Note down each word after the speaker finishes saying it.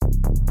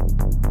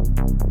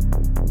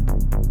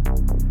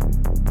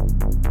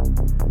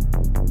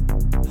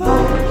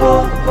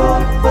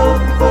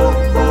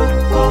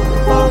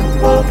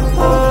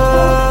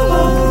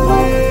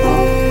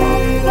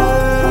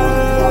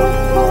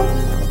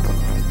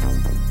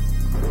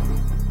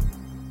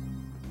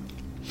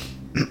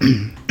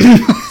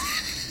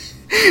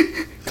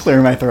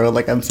Clear my throat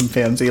like I'm some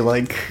fancy,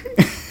 like...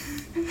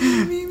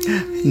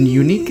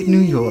 Unique New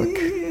York.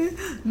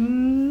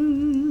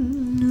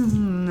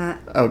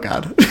 Oh,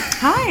 God.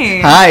 Hi.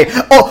 Hi.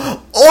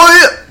 Oh, oi,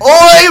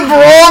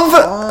 bruv!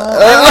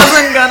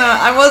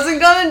 I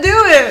wasn't gonna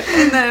do it,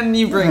 and then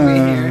you bring me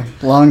here.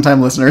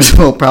 Long-time listeners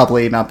will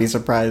probably not be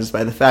surprised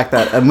by the fact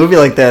that a movie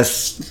like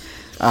this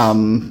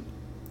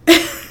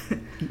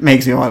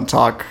makes me want to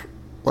talk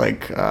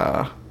like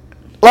a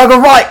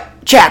right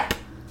chap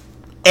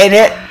in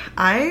it.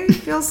 I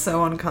feel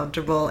so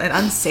uncomfortable and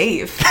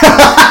unsafe.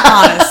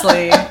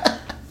 Honestly,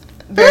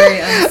 very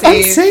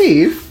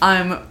unsafe.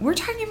 We're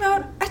talking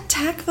about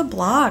Attack the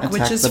Block,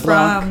 which is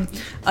from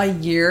a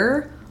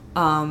year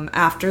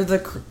after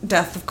the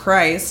death of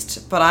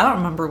Christ, but I don't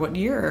remember what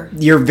year.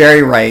 You're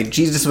very right.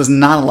 Jesus was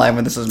not alive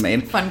when this was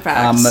made. Fun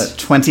fact.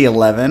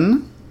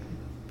 2011.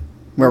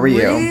 Where were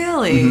you?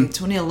 Really? Mm-hmm.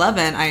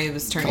 2011, I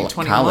was turning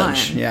 21.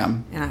 College, yeah.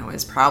 And I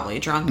was probably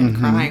drunk and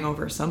crying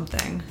over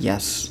something.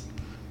 Yes.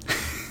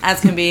 As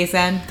can be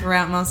said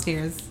throughout most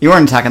years. You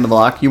weren't attacking the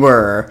block. You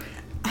were...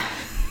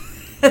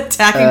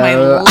 attacking my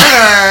liver.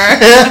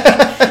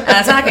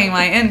 And attacking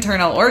my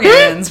internal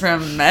organs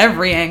from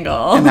every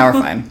angle. And now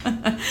we're fine.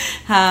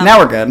 Now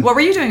we're good. What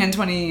were you doing in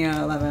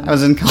 2011? I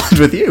was in college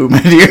with you,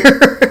 my dear.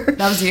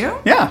 That was you?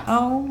 Yeah.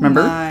 Oh,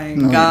 remember? My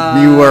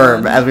God. You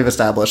were, as we've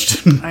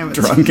established,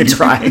 drunk and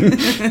crying.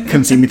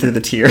 Couldn't see me through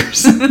the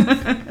tears.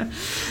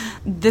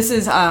 This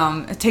is,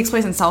 it takes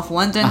place in South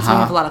London, so we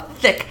have a lot of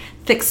thick,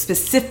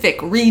 specific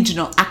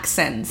regional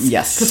accents.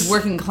 Yes. Because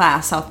working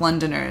class South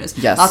Londoners.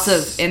 Yes. Lots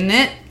of in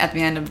it at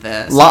the end of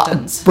the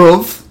sentence.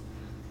 Bruv.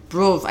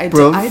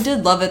 I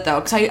did love it,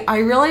 though, because I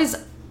realized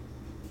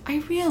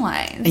in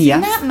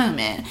that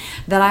moment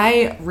that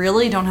I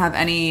really don't have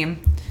any...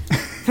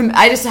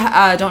 I just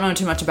don't know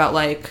too much about,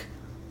 like,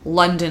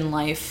 London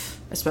life,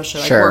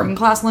 especially, like, working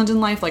class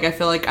London life. Like, I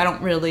feel like I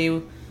don't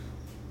really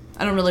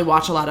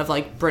watch a lot of,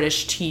 like,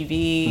 British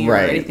TV or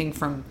anything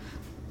from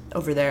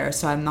over there,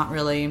 so I'm not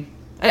really...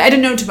 I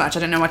didn't know too much. I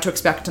didn't know what to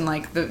expect in,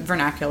 like, the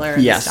vernacular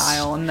and the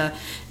style and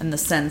the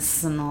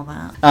sense and all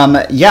that.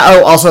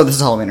 Also, this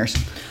is Halloweeners.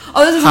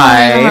 Oh, this is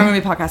Halloween Horror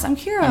Movie Podcast. I'm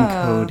Kira.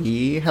 I'm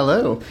Cody.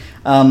 Hello.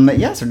 So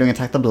we're doing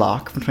Attack the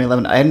Block from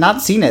 2011. I had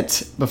not seen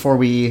it before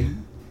we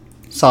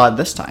saw it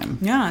this time.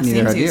 Yeah,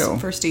 neither of you.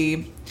 First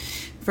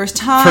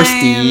time.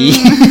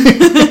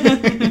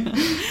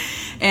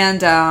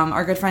 And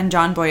our good friend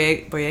John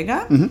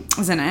Boyega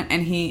is in it,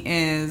 and he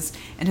is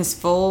in his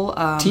full...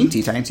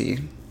 Teensy tiny.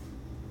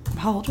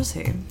 How old was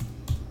he?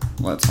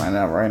 Let's find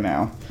out right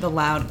now. The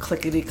loud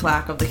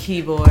clickety-clack of the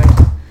keyboard.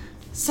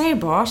 Say,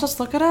 boss, let's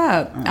look it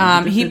up.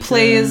 He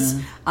plays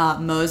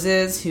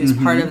Moses, who's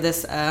part of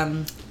this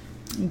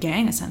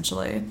gang,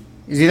 essentially.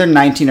 He's either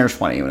 19 or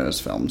 20 when it was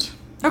filmed,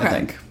 okay. I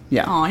think.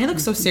 Yeah. Oh, he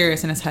looks so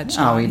serious in his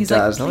headshot. Oh, he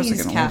does. Like, that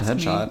looks like an old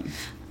headshot. Me.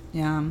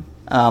 Yeah.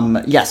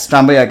 Yes,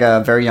 John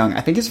Boyega, very young.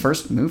 I think his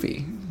first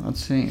movie. Let's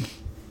see.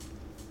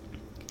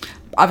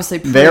 Obviously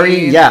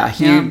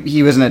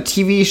He was in a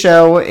TV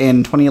show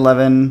in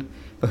 2011,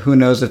 but who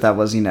knows if that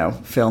was,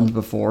 filmed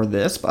before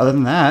this. But other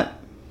than that,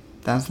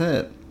 that's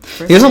it.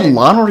 He was on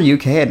Law & Order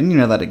UK. I didn't even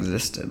know that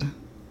existed.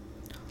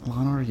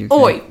 Law & Order UK.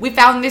 Oi, we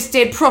found this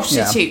dead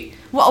prostitute. Yeah.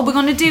 What are we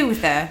going to do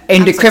with her?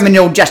 In the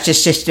criminal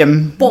justice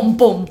system. Boom,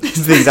 boom.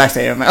 It's the exact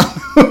same now.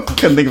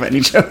 Couldn't think of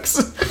any jokes.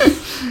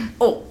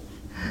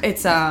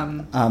 It's,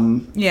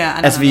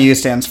 SVU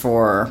stands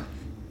for...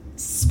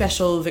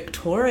 Special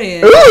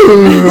Victorian. Ooh,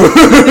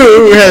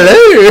 hello.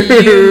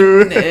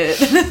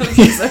 Unit.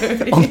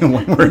 Only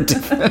one word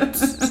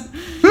difference.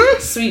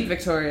 Sweet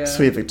Victoria.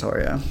 Sweet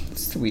Victoria.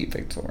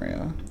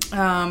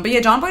 But yeah,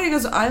 John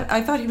Boyega,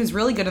 I thought he was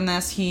really good in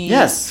this.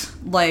 He's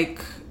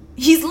like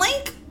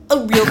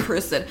a real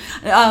person.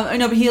 I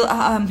know, but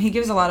he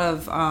gives a lot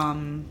of I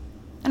don't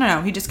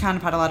know. He just kind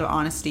of had a lot of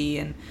honesty,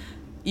 and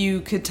you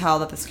could tell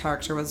that this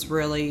character was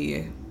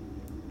really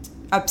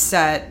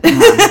upset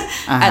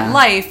at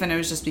life, and it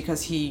was just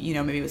because he,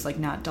 maybe was like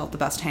not dealt the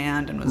best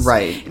hand, and was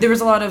there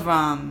was a lot of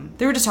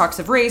there were just talks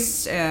of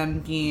race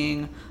and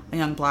being a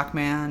young black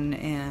man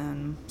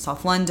in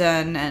South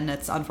London, and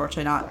it's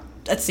unfortunately not.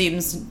 It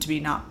seems to be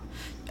not.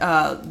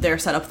 Their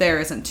setup there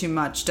isn't too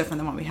much different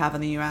than what we have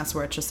in the U.S.,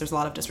 where it's just there's a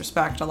lot of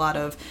disrespect, a lot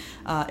of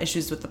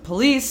issues with the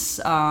police,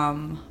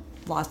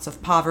 lots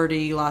of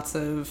poverty, lots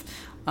of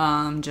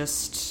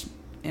just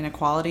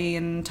inequality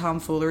and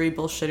tomfoolery,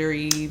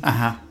 bullshittery,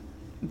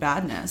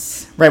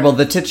 badness. Right. Well,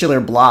 the titular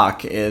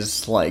block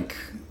is like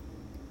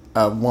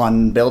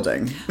one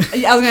building.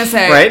 I was gonna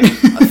say, right?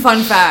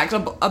 Fun fact: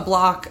 a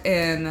block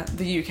in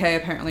the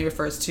UK apparently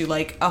refers to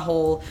like a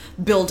whole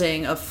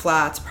building of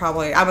flats.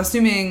 Probably, I'm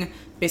assuming,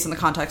 based on the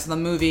context of the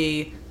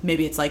movie,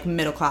 maybe it's like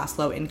middle class,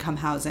 low income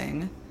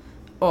housing,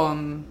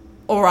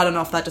 or I don't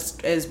know if that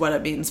just is what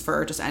it means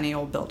for just any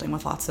old building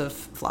with lots of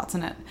flats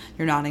in it.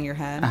 You're nodding your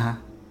head.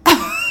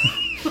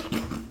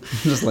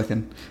 Just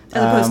looking.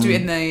 As opposed to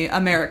in the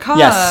America,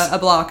 a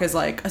block is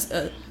like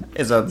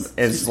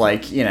is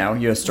like, you know,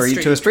 you a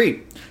street to a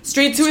street.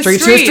 Street to a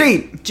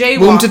street. Jaywalking.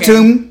 Womb to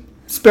tomb.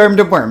 Sperm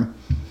to worm.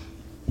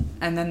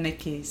 And then they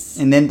kiss.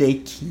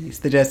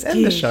 The Jets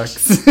and the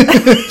Sharks.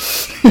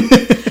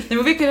 The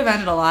movie could have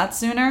ended a lot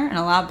sooner and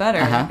a lot better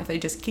if they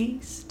just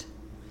kissed.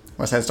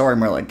 West Side Story,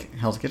 more like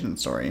Hell's Kitchen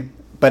story.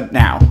 But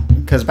now,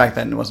 because back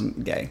then it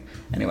wasn't gay.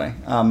 Anyway.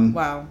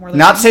 Wow.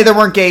 Not to say there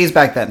weren't gays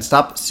back then.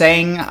 Stop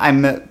saying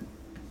I'm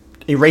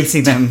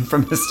erasing them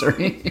from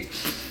history.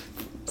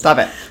 Stop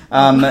it.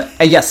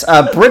 Yes,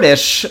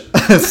 British.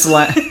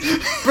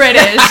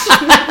 British.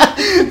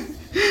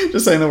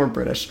 Just saying that we're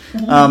British.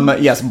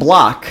 Yes,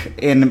 block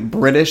in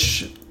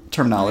British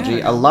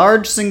terminology, a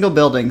large single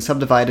building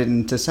subdivided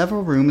into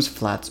several rooms,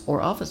 flats,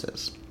 or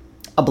offices.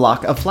 A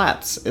block of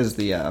flats is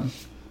the...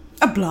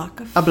 A block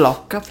of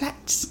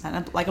flats.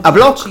 Like a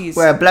block cheese.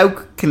 where a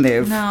bloke can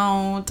live.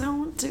 No,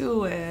 don't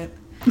do it.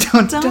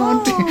 Don't.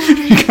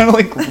 You're kind of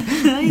like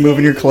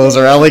moving your clothes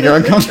around like you're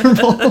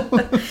uncomfortable.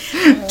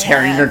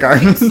 Tearing your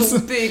garments. I'm so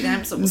big,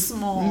 I'm so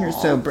small. You're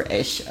so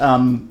British.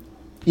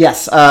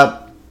 Yes.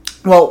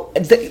 Well,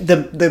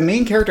 the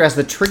main character has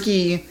the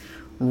tricky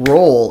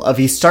role of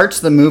he starts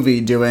the movie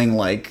doing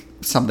like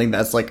something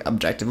that's like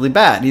objectively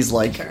bad. He's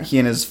like he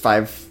and his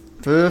five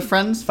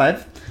friends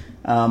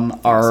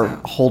are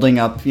holding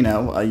up,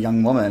 a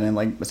young woman and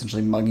like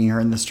essentially mugging her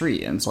in the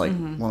street, and it's like,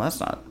 well, that's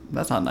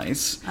not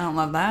nice. I don't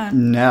love that.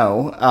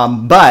 No,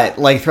 but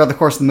like throughout the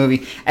course of the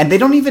movie, and they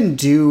don't even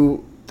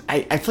do.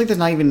 I feel like there's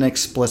not even an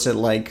explicit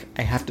like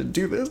I have to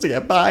do this to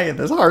get by in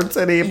this hard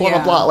city, blah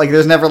blah blah. Like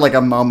there's never like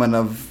a moment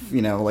of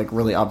like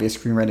really obvious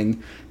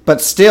screenwriting,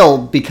 but still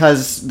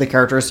because the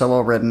character is so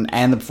well written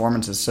and the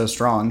performance is so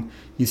strong,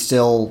 you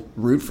still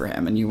root for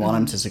him and you want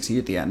him to succeed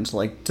at the end.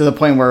 Like to the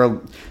point where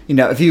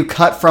if you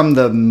cut from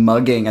the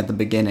mugging at the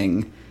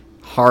beginning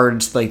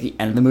hard to like the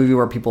end of the movie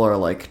where people are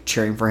like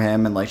cheering for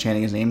him and like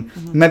chanting his name,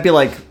 you might be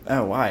like,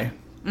 oh, why?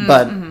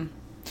 But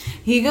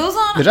he goes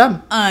on good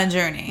job. A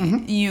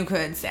journey, you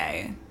could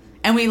say,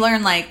 and we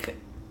learn like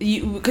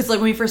because like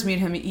when we first meet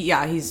him, he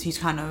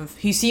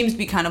seems to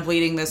be kind of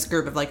leading this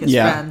group of like his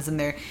friends, and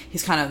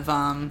he's kind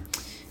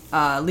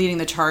of leading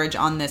the charge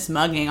on this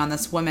mugging on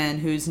this woman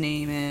whose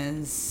name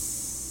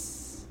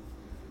is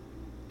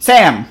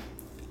Sam.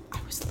 I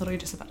was literally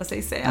just about to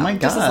say Sam. Oh my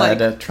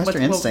god! Trust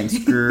your instincts,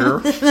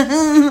 girl.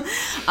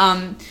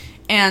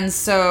 And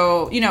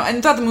so,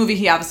 and throughout the movie,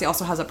 he obviously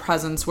also has a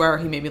presence where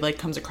he maybe, like,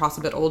 comes across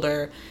a bit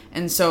older.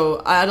 And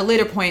so, at a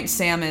later point,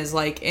 Sam is,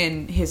 like,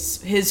 in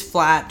his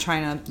flat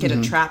trying to get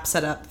a trap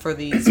set up for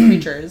these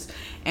creatures.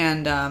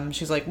 And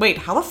she's like, wait,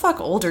 how the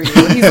fuck old are you?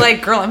 And he's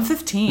like, girl, I'm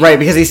 15. Right,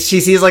 because she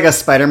sees, like, a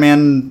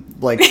Spider-Man,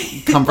 like,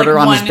 comforter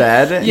like on his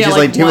bed. And she's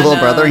like, do you have a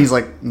little brother? And he's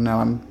like, no,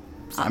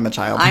 I'm a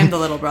child. I'm the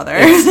little brother.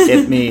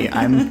 It's me.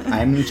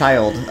 I'm a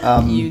child.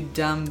 You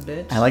dumb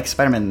bitch. I like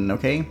Spider-Man,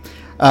 okay?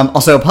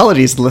 Also,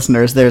 apologies,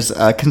 listeners. There's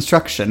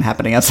construction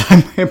happening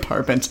outside my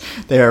apartment.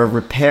 They're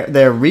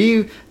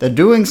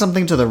doing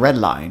something to the red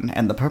line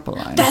and the purple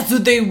line. That's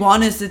what they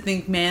want us to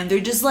think, man.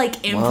 They're just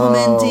like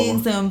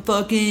implementing some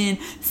fucking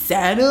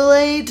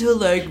satellite to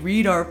like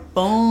read our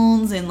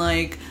phones and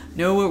like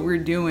know what we're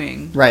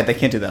doing. Right, they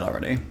can't do that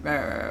already.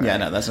 Right. Yeah,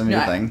 no, that's a new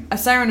thing. A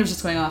siren was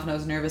just going off and I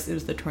was nervous. It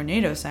was the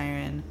tornado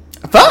siren.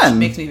 Fun.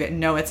 Makes me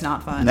no, it's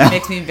not fun. No. It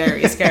makes me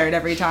very scared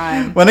every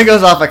time. When it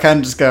goes off, I kind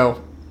of just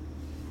go,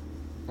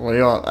 what do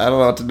you want? I don't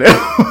know what to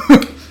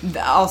do.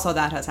 Also,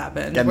 that has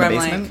happened. Get in the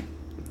basement? Like,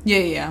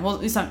 yeah.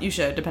 Well, you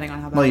should, depending on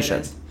how bad it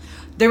is.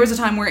 There was a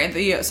time where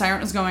the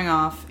siren was going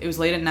off. It was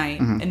late at night,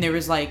 and there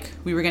was like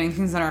we were getting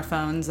things on our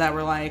phones that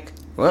were like,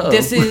 whoa.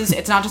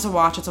 It's not just a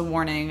watch; it's a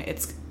warning.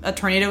 It's a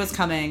tornado is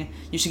coming.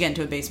 You should get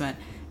into a basement.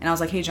 And I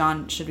was like, hey,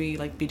 John, should we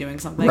like be doing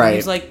something? Right. And he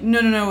was like,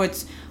 no,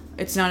 it's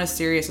not as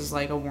serious as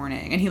like a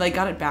warning. And he like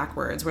got it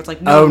backwards, where it's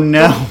like, no,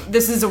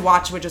 this is a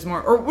watch, which is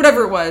more or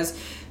whatever it was.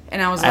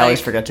 And I was like... I always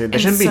forget to. There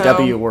shouldn't be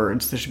W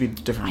words. There should be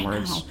different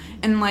words. Know.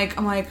 And, like,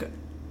 I'm like...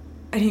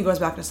 And he goes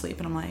back to sleep.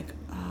 And I'm like,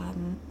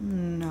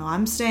 no,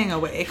 I'm staying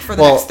awake for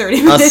the next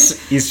 30 minutes.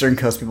 Us Eastern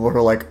Coast people who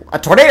are like, a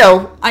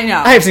tornado! I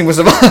know. I have seen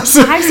Wizard of Oz.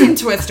 I've seen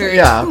Twister.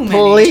 Yeah, too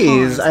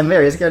please. I'm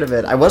very scared of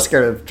it. I was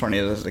scared of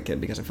tornadoes as a kid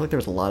because I feel like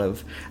there's a lot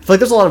of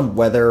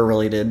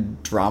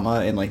weather-related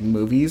drama in, like,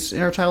 movies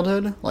in our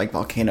childhood. Like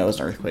volcanoes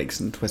and earthquakes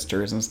and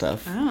twisters and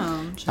stuff.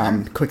 Oh,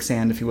 sure.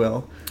 Quicksand, if you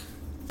will.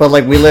 But,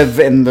 like, we live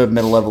in the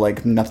middle of,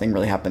 like, nothing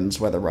really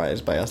happens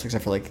weather-wise by us,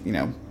 except for, like,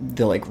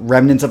 the, like,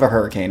 remnants of a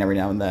hurricane every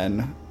now and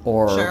then.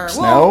 Or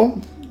snow.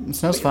 Well,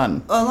 snow's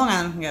fun. Long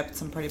Island can get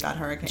some pretty bad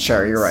hurricanes.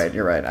 Sure, you're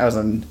right. I was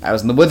in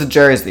the woods of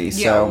Jersey,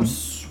 so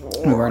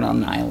we weren't on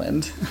an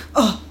island.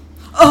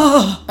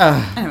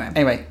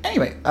 Anyway.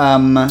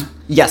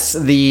 Yes,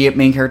 the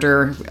main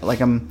character, like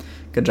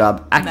good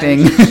job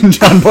acting,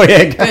 John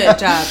Boyega. Good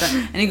job.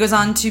 And he goes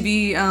on to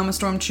be a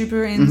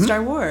stormtrooper in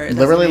Star Wars.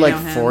 Literally like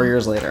 4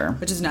 years later.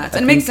 Which is nuts.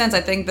 And it makes sense.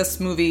 I think this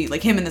movie,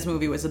 like him in this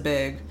movie was a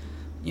big,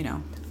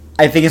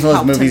 I think it's one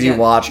of those movies you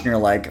watch and you're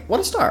like,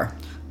 what a star.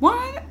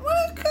 What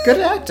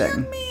good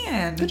acting.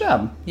 Man. Good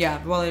job.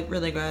 Yeah, well,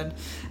 really good.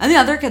 And the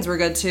other kids were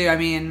good too. I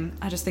mean,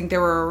 I just think they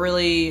were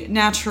really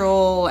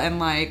natural and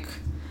like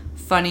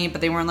funny, but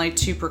they weren't like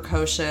too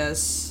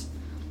precocious.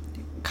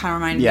 kind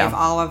of reminded me of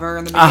Oliver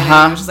in the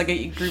beginning, which is like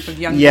a group of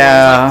young boys.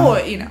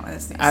 Like,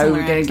 it's I'm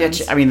gonna get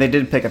you. I mean, they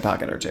did pick a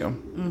pocket or two.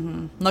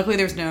 Mm-hmm. Luckily,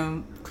 there's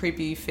no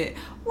creepy fig.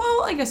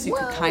 Well, I guess you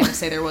could kind of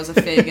say there was a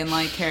Fig in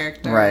like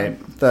character, right?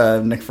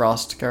 The Nick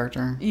Frost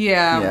character.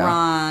 Yeah,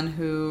 Ron.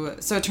 Who?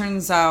 So it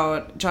turns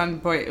out John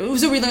Boyega.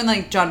 So we learned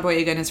like John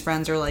Boyega and his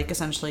friends are like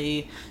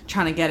essentially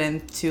trying to get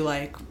into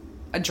like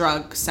a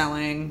drug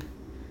selling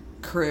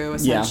crew,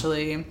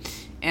 essentially. Yeah.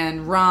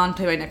 And Ron,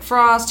 played by Nick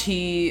Frost,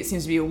 he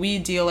seems to be a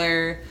weed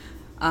dealer.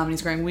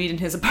 He's growing weed in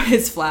his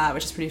flat,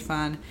 which is pretty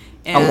fun.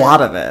 And a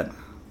lot of it.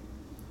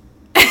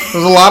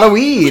 There's a lot of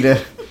weed.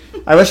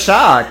 I was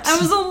shocked. It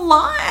was a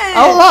lot.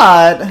 A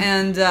lot.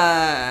 And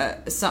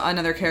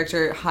another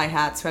character,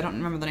 Hi-Hats, who I don't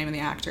remember the name of the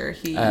actor.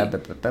 He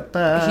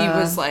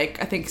was like,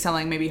 I think,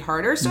 selling maybe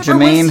harder stuff.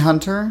 Jermaine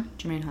Hunter.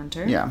 Jermaine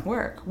Hunter? Yeah.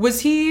 Work.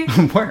 Was he...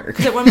 Work.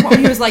 Because at one point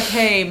he was like,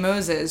 hey,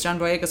 Moses, John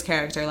Boyega's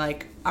character,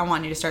 like, I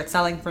want you to start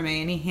selling for me.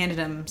 And he handed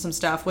him some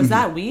stuff. Was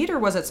that weed or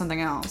was it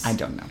something else? I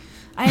don't know.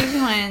 I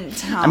couldn't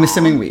tell. I'm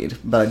assuming weed,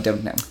 but I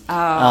don't know.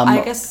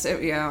 I guess it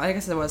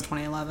was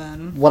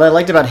 2011. What I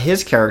liked about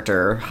his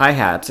character,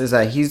 Hi-Hats, is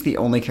that he's the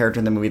only character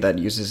in the movie that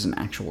uses an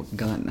actual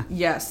gun.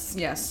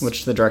 Yes.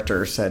 Which the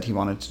director said he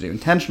wanted to do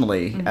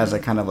intentionally as a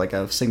kind of like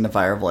a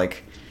signifier of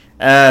like,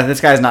 this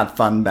guy's not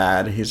fun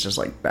bad. He's just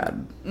like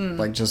bad.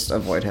 Like just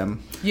avoid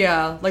him.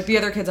 Yeah, like the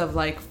other kids have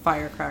like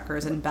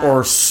firecrackers and bats.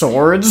 Or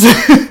swords.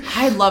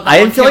 I love that.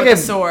 I feel like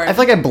sword. I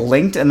feel like I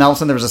blinked and all of a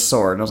sudden there was a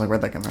sword and I was like,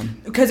 where'd that come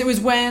from? Because it was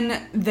when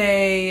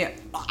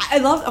I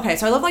love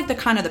like the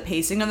kind of the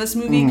pacing of this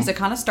movie because it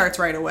kind of starts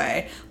right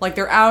away. Like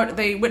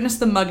they witness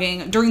the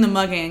mugging. During the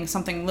mugging,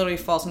 something literally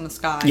falls from the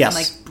sky and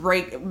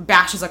like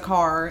bashes a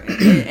car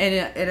in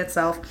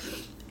itself,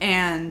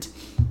 and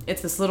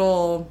it's this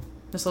little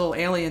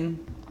alien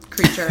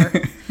creature.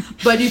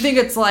 But you think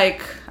it's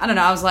like, I don't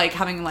know, I was like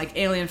having like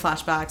alien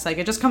flashbacks. Like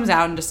it just comes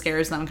out and just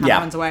scares them and kind of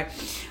runs away.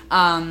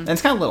 And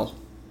it's kind of little.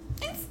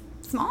 It's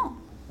small.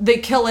 They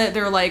kill it.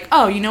 They're like,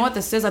 oh, you know what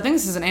this is? I think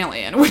this is an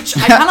alien. Which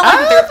I kind of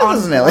like that they're on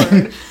an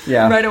alien.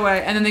 right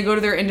away. And then they go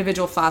to their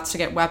individual flats to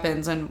get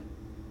weapons. And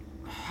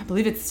I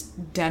believe it's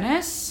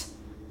Dennis.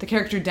 The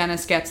character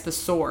Dennis gets the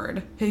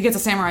sword. He gets a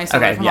samurai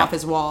sword from off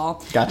his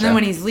wall. Gotcha. And then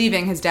when he's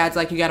leaving, his dad's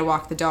like, you got to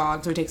walk the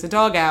dog. So he takes the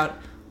dog out.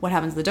 What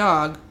happens to the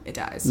dog? It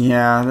dies.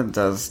 Yeah, it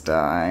does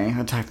die.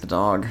 Attack the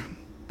dog.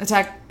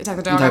 Attack the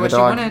dog. I wish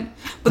you wouldn't.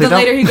 But then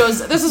later he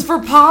goes, this is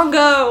for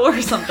Pongo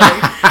or something.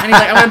 And he's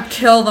like, I'm going to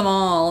kill them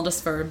all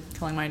just for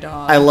killing my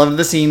dog. I love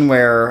the scene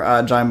where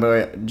John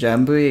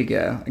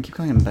Boyega, I keep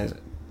calling him the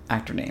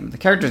actor name. The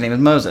character's name is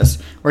Moses,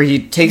 where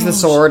he takes the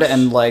sword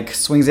and like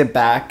swings it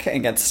back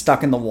and gets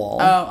stuck in the wall.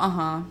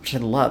 Oh, which I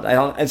love.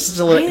 It's such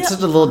a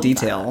little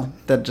detail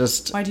that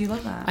just. Why do you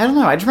love that? I don't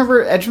know. I just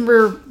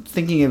remember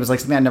thinking it was like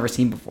something I'd never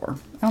seen before.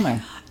 I don't know.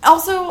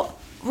 Also,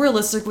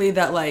 realistically,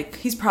 that like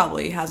he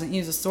probably hasn't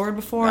used a sword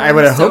before. I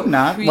would hope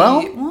not.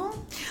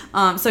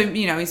 So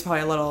he's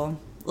probably a little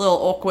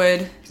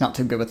awkward. He's not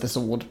too good with the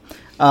sword.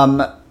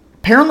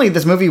 Apparently,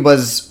 this movie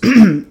was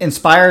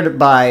inspired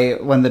by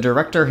when the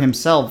director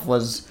himself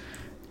was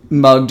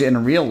mugged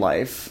in real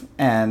life,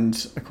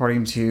 and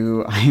according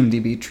to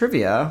IMDb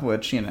trivia,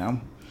 which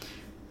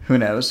who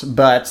knows,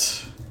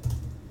 but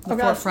the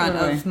forefront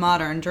of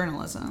modern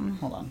journalism.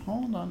 Hold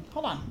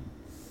on.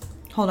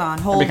 Calm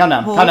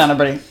down,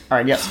 everybody. All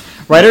right, yes.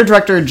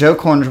 Writer-director Joe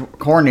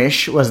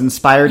Cornish was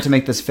inspired to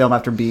make this film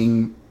after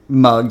being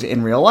mugged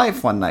in real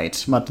life one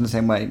night, much in the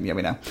same way. Yeah,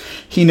 we know.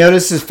 He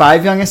noticed his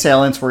 5 young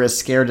assailants were as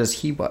scared as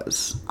he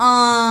was.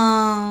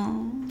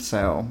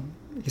 So,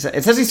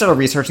 it says he started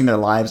researching their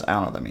lives. I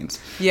don't know what that means.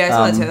 Yeah, I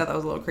saw that too. That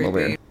was a little creepy. A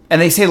little weird.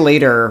 And they say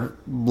later,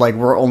 like,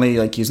 we're only,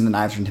 like, using the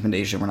knives for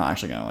intimidation. We're not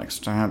actually going to, like,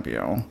 stab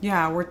you.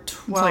 Yeah, we're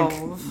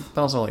 12.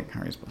 But also, like,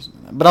 how are you supposed to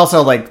do that? But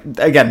also, like,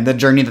 again, the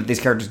journey that these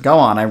characters go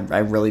on, I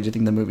really do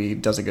think the movie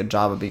does a good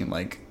job of being,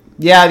 like,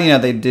 yeah,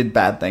 they did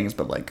bad things,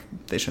 but, like,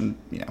 they shouldn't,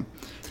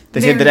 they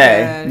saved the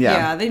day.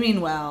 Yeah, they mean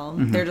well.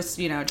 Mm-hmm. They're just,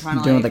 trying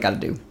to, doing what they got to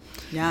do.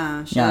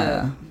 Yeah, sure.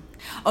 Yeah.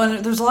 Oh,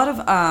 and there's a lot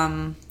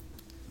of,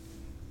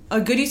 a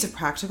good use of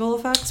practical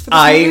effects for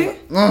this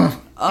movie.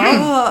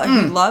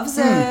 He loves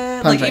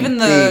it. Like, even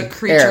the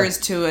creatures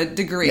to a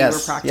degree were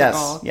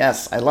practical.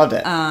 Yes, I loved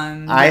it.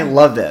 I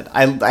loved it.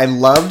 I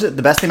loved,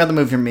 the best thing about the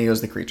movie for me was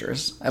the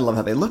creatures. I love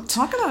how they looked.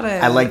 Talk about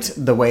it. I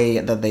liked the way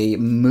that they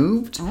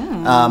moved.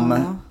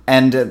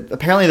 And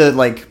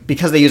apparently,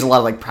 because they use a lot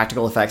of, like,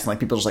 practical effects and, like,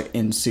 people just, like,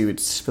 in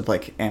suits with,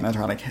 like,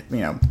 animatronic,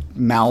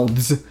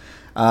 mouths.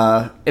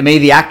 It made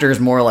the actors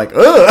more like,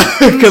 ugh,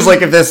 because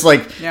like if this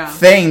like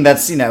thing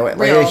that's like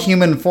a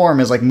human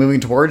form is like moving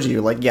towards you,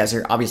 like yes,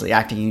 you're obviously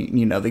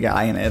acting, the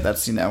guy in it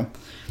that's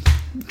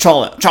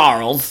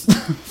Charles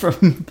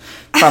from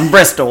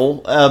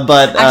Bristol,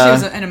 but actually it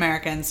was an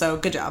American, so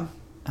good job.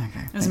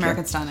 Okay, it was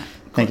American stunt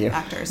Thank you,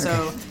 actor. So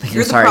thank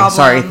you.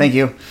 Sorry, thank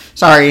you.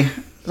 Sorry,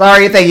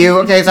 thank you.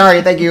 Okay,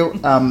 sorry, thank you.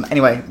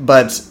 Anyway,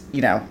 but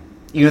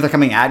even if they're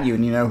coming at you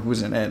and you know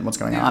who's in it and what's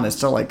going on, it's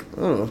still like,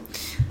 ugh.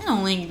 I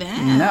don't like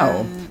that.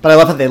 No. But I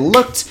love how they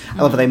looked.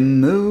 I love how they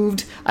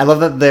moved. I love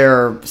that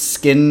their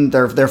skin,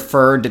 their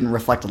fur didn't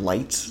reflect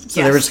light.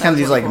 So there were just kind of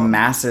these like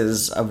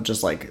masses of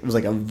just like, it was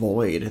like a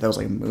void that was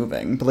like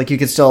moving. But like you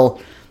could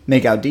still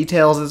make out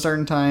details at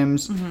certain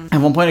times.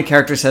 At one point a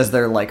character says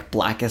they're like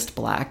blackest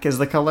black is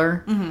the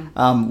color.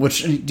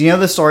 Which, do you know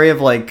the story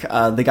of like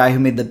the guy who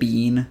made the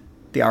bean,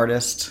 the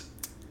artist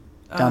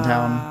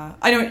downtown?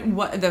 I don't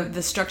what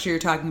the structure you're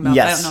talking about.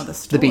 Yes, I don't know the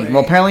story. The bean.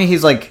 Well, apparently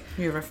he's like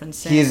you're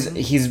referencing.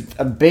 He's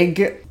a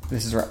big.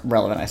 This is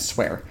relevant, I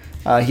swear.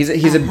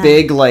 He's a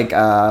big like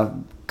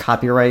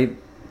copyright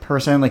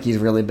person. Like he's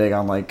really big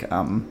on like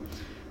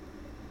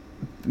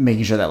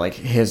making sure that like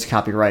his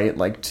copyright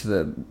like to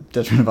the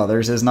detriment of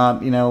others is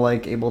not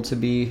like able to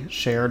be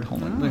shared.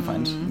 Hold on, let me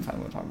find what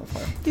I'm talking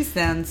about. This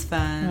sounds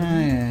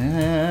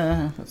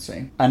fun. Let's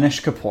see,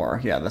 Anish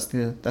Kapoor. Yeah, that's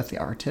the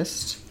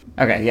artist.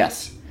 Okay,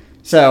 yes.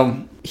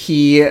 So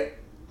he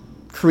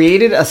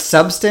created a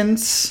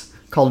substance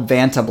called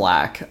Vanta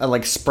Black, a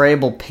like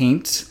sprayable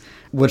paint,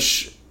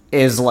 which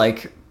is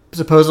like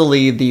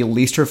supposedly the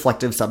least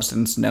reflective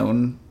substance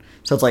known.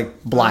 So it's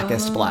like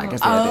blackest black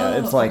is the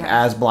idea. It's like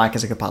as black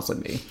as it could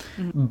possibly be.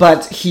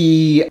 But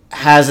he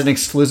has an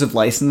exclusive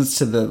license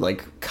to the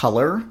like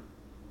color,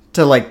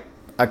 to like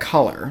a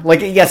color. Like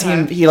yes,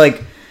 he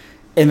like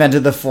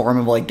invented the form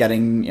of like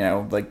getting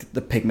like the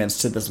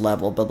pigments to this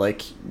level, but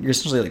like you're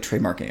essentially like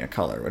trademarking a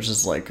color, which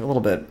is like a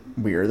little bit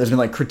weird. There's been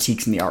like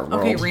critiques in the art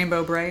world. Okay,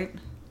 Rainbow Bright.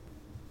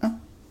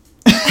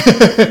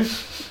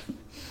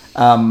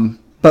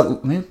 But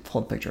let me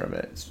pull a picture of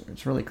it.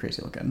 It's really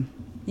crazy looking.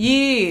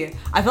 Yeah,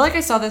 I feel like I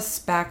saw this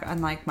back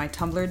on like my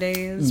Tumblr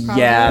days.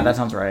 Probably. Yeah, that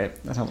sounds right.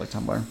 That sounds like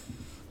Tumblr.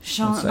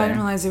 But I didn't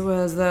realize it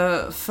was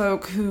the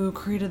folk who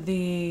created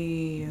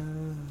the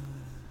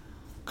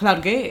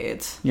Cloud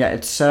Gate. Yeah,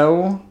 it's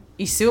so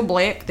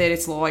black that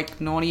it's like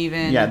not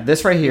even. Yeah,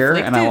 this right here,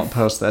 reflective. And I won't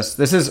post this.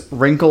 This is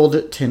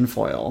wrinkled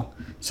tinfoil.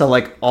 So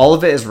like all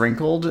of it is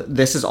wrinkled.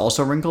 This is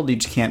also wrinkled. You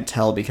just can't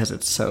tell because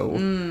it's so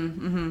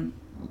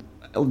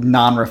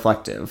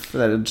non-reflective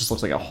that it just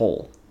looks like a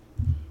hole.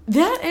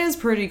 That is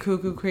pretty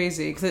cuckoo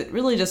crazy because it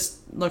really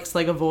just looks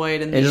like a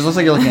void. And it just looks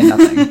like you're looking at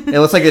nothing. It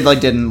looks like it like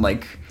didn't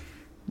like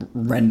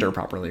render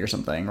properly or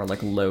something or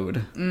like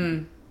load.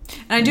 And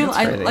I do,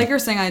 like you're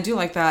saying, I do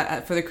like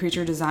that for the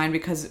creature design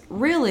because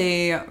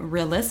really,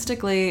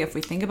 realistically, if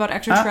we think about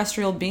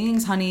extraterrestrial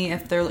beings, honey,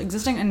 if they're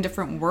existing in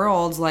different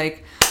worlds,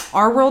 like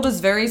our planet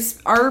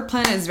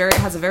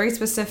has a very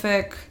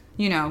specific,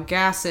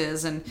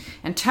 gases and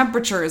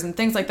temperatures and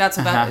things like that.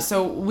 So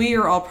so we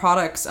are all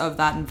products of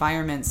that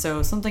environment.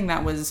 So something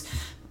that was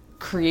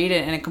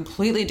created in a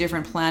completely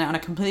different planet on a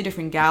completely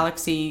different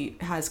galaxy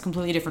has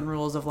completely different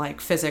rules of like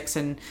physics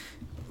and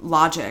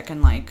logic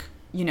and like,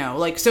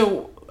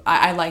 so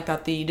I like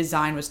that the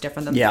design was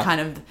different than kind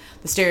of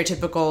the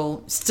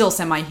stereotypical, still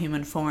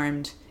semi-human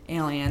formed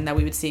alien that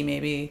we would see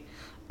maybe,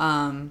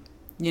 and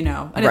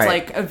it's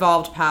like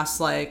evolved past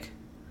like,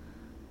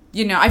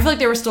 I feel like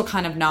there were still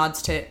kind of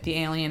nods to the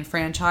Alien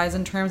franchise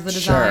in terms of the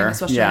design,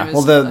 especially when it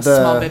was a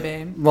small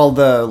baby. Well,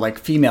 the like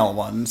female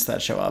ones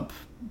that show up,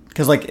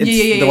 because like it's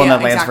the one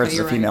that lands first is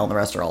a female, and the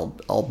rest are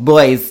all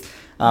boys.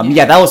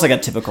 That looks like a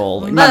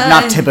typical,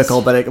 not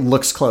typical, but it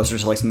looks closer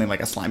to like something like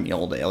a slimy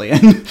old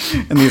alien.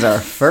 And these are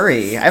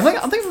furry. I don't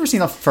think I've ever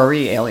seen a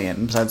furry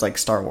alien besides like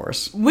Star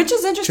Wars, which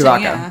is interesting.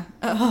 Chewbacca,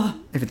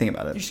 if you think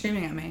about it. You're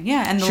screaming at me,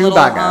 yeah, and the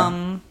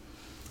Chewbacca.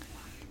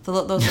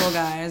 Those little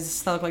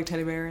guys that look like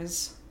teddy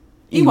bears.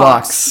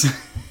 Ewoks.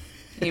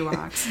 They're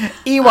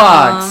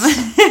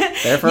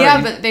furry.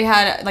 Yeah, but they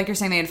had, like you're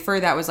saying, they had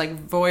fur that was like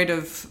void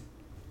of,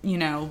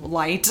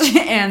 light,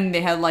 and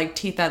they had like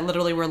teeth that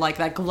literally were like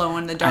that glow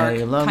in the dark,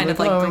 kind of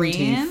like green.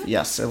 Teeth.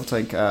 Yes, it looked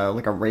like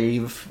a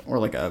rave or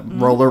like a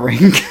roller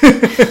rink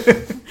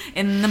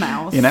in the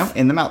mouth.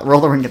 In the mouth,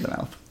 roller rink in the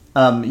mouth.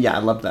 I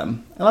love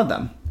them.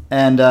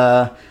 And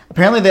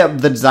apparently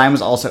the design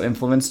was also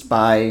influenced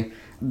by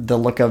the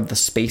look of the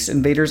Space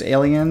Invaders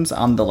aliens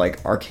on the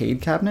like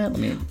arcade cabinet. Let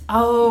me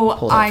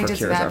I did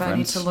that, but I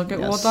need to look at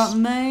what that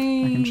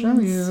means. I can show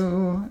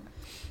you.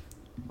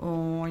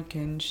 Oh, I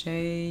can show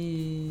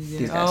you.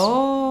 These guys.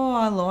 Oh,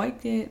 I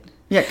like it.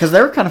 Yeah, because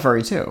they were kind of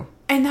furry too.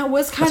 And that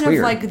was kind of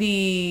weird. Like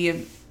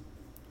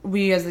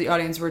we as the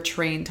audience were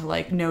trained to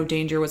like no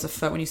danger was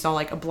afoot when you saw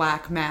like a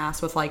black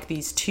mass with like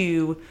these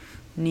two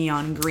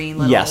neon green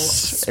little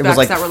specks it was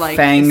like that were like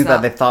fangs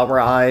that they thought were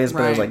eyes,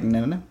 but it was like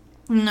no.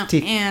 No,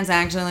 teeth. And it's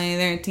actually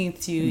their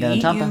teeth to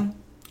eat you.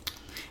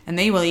 And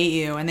they will eat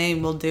you, and they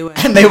will do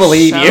it. And they will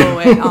eat you. Show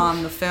it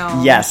on the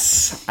film.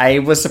 Yes. I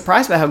was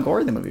surprised by how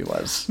gory the movie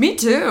was. Me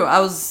too.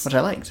 Which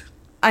I liked.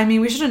 I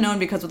mean, we should have known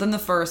because within the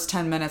first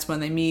 10 minutes when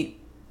they meet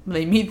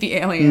the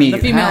alien, the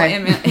female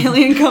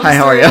alien comes Hi,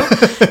 how are you?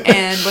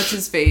 And what's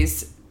his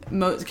face?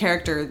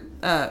 Character,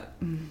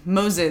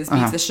 Moses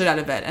beats the shit out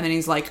of it. And then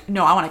he's like,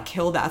 no, I want to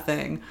kill that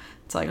thing.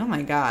 It's like, oh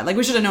my god! Like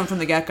we should have known from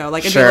the get go.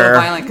 Like it'd be a little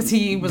violent because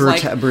he was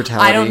brutality.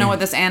 I don't know what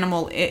this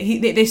animal.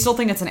 They still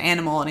think it's an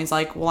animal, and he's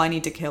like, well, I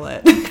need to kill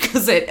it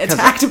because it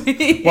attacked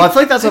me. Well, I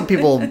feel like that's what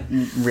people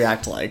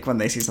react like when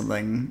they see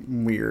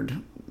something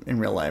weird in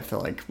real life. They're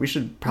like, we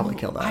should probably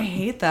kill that. I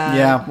hate that.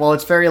 Yeah. Well,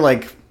 it's very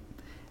like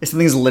if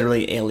something's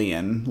literally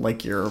alien,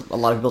 like a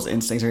lot of people's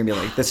instincts are gonna be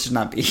like, this should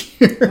not be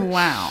here.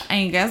 Wow.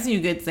 I guess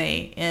you could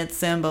say it's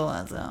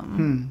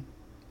symbolism.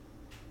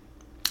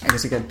 I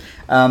guess you could.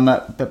 Can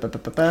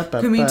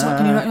you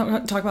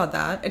talk about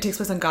that? It takes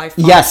place on Guy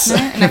Fawkes Yes.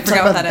 Night, and I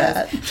forgot what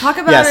that is. Talk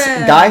about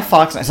it. Guy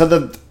Fawkes Night. So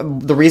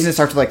the reason it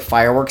starts with like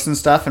fireworks and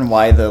stuff, and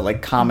why the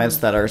like comets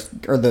that are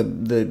or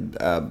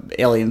the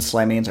aliens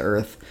slamming into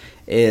Earth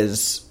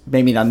is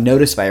maybe not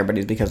noticed by everybody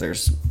is because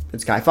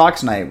it's Guy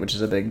Fawkes Night, which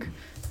is a big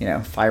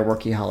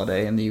fireworky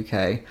holiday in the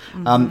UK.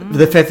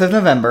 The 5th of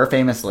November,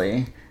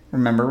 famously.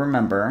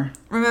 Remember?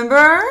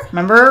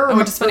 Oh,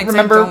 which is funny,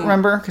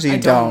 remember? Because you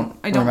don't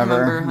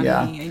remember, honey.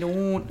 Yeah. I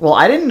don't. Well,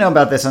 I didn't know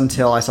about this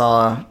until I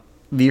saw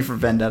V for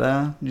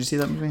Vendetta. Did you see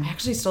that movie? I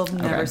actually still have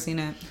never seen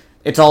it.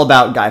 It's all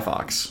about Guy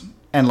Fawkes.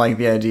 And, like,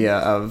 the idea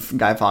of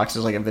Guy Fawkes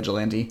as, like, a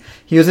vigilante.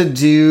 He was a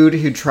dude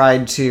who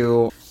tried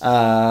to...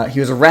 he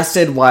was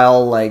arrested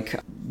while,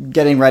 like,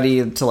 getting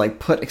ready to, like,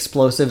 put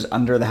explosives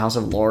under the House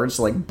of Lords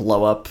to, like,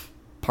 blow up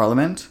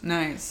Parliament.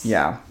 Nice.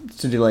 Yeah.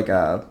 To do, like,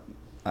 a...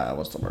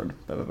 what's the word?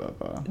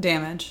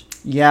 Damage.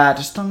 Yeah,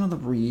 just don't know the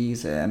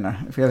reason.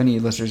 If we have any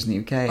listeners in the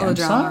UK, I'm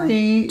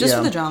sorry. Just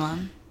for the drama.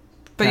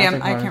 But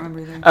Catholic I can't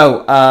remember either.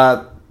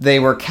 Oh, they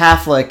were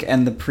Catholic,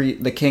 and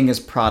the king is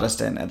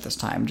Protestant at this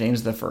time,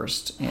 James I in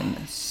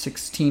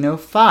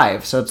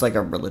 1605. So it's like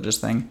a religious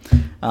thing.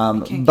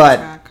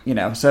 But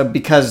so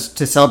because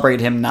to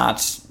celebrate him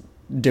not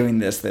doing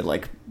this, they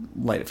like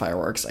light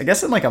fireworks. I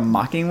guess in like a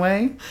mocking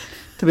way.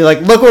 To be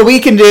like, look what we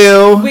can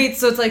do. Wait,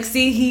 so it's like,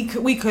 see,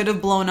 we could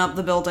have blown up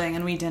the building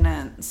and we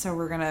didn't, so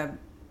we're gonna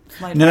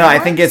light No, I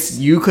think it's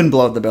you couldn't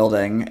blow up the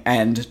building,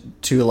 and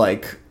to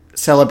like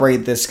celebrate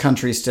this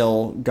country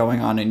still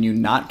going on and you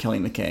not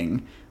killing the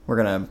king, we're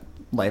gonna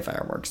light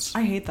fireworks.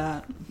 I hate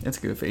that. It's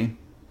goofy.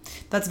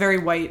 That's very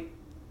white.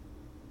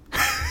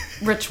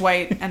 Rich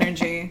white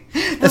energy.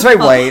 That's very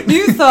white.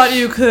 You thought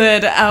you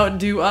could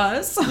outdo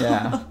us.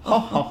 Yeah.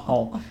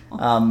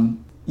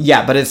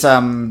 Yeah, but it's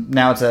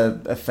now it's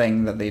a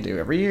thing that they do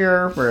every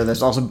year where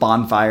there's also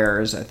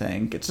bonfires, I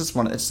think. It's just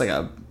it's like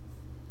a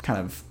kind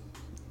of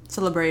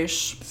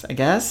celebration. I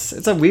guess.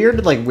 It's a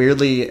weird, like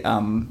weirdly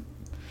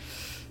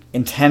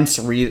intense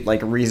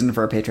reason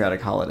for a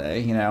patriotic holiday,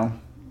 I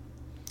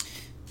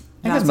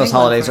guess most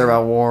holidays are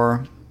about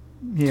war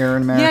here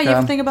in America. Yeah, you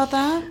ever think about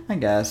that? I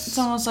guess. It's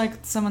almost like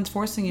someone's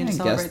forcing you to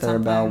celebrate something. I guess they're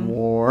about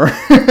war.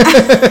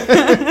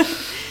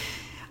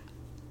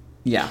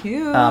 Yeah.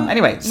 Cute.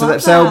 Anyway, so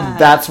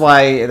that's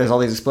why there's all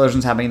these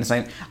explosions happening this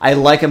night. I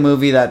like a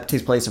movie that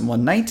takes place in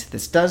one night.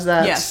 This does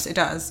that. Yes, it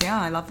does.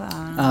 Yeah, I love that.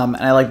 And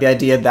I like the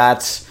idea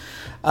that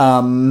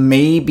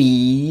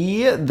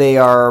maybe they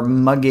are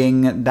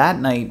mugging that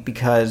night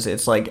because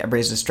it's like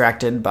everybody's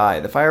distracted by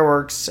the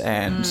fireworks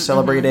and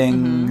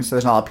celebrating. So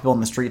there's not a lot of people in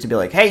the street to be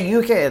like, "Hey,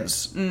 you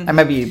kids!" I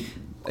might be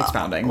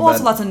expounding. Well,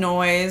 also lots of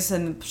noise,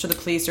 and I'm sure the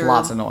police are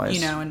lots of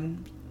noise,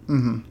 and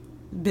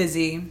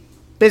busy.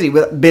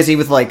 Busy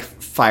with like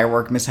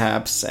firework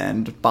mishaps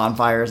and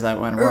bonfires that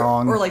went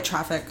wrong, or like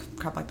traffic,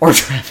 crap like that, or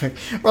traffic,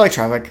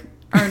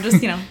 or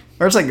just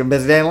or it's like a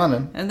busy day in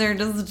London, and they're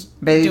just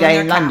busy day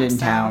in London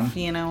town.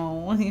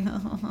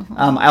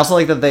 I also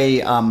like that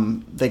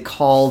they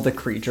call the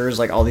creatures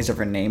like all these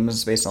different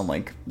names based on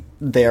like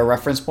their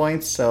reference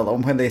points. So at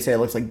one point they say it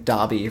looks like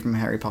Dobby from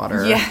Harry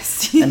Potter.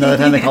 Yes. Another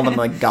time they call them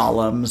like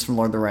golems from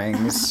Lord of the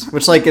Rings,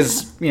 which like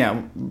is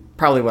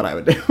probably what I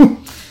would do.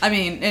 I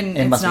mean, and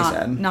it's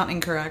not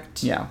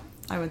incorrect. Yeah,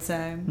 I would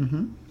say.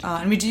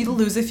 And we did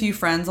lose a few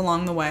friends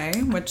along the way,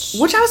 which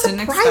I was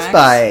surprised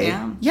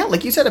by. Yeah,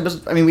 like you said, it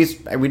was. I mean, we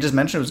just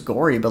mentioned it was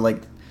gory, but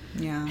like,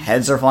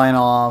 heads are flying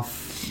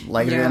off,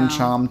 legs are getting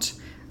chomped.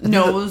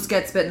 Nose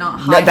gets bitten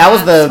off. That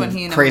was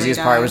the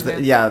craziest part. Was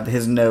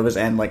his nose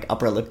and like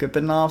upper lip get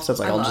bitten off, so it's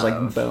like all just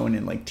like bone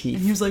and like teeth.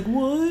 And he was like,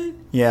 "What?"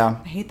 Yeah,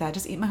 I hate that.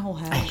 Just eat my whole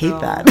head. I hate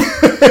that.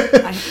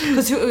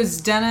 Because it was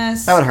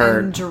Dennis that would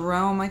hurt. and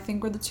Jerome, I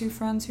think, were the two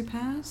friends who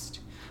passed.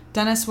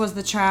 Dennis was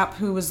the chap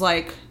who was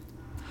like,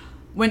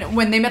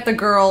 when they met the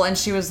girl and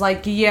she was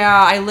like, "Yeah,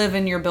 I live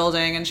in your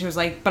building," and she was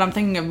like, "But I'm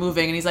thinking of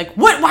moving," and he's like,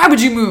 "What? Why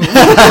would you move?"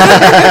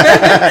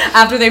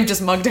 After they've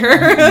just mugged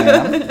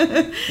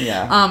her.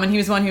 Yeah. And he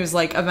was the one who was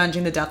like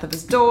avenging the death of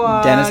his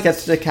dog. Dennis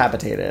gets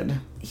decapitated.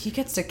 He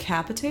gets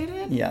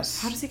decapitated?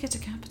 Yes. How does he get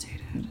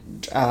decapitated?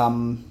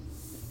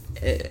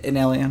 An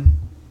alien.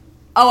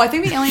 Oh, I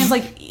think the alien's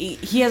like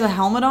he has a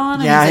helmet on.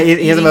 And yeah, he's,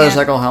 he has a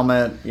motorcycle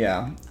helmet.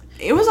 Yeah.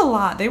 It was a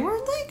lot. They were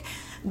like.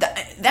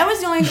 That was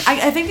the only...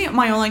 I think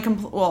my only...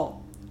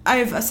 I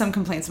have some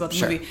complaints about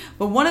the movie.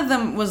 But one of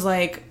them was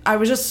like... I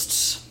was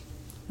just...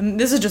 And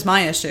this is just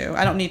my issue.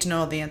 I don't need to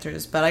know the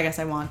answers, but I guess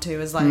I want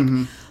to. Is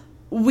like...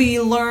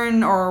 We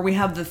learn, or we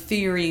have the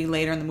theory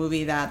later in the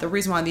movie that the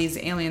reason why these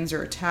aliens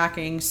are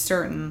attacking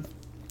certain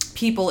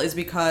people is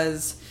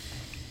because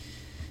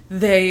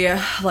they,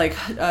 like,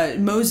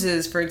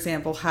 Moses, for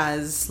example,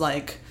 has,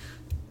 like,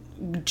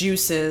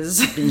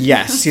 juices.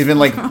 Yes, he's been,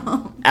 like,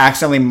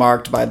 accidentally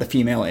marked by the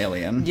female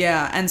alien.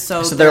 Yeah, and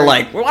so they're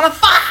like, we want to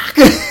fuck!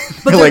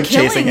 But they're like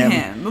killing chasing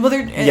him. Well,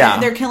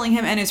 they're killing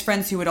him and his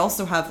friends who would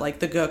also have, like,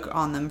 the gook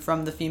on them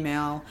from the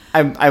female.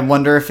 I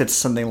wonder if it's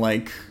something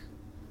like...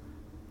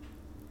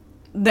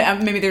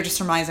 maybe they're just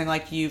surmising,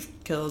 like, you've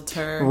killed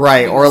her.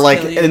 Right, or,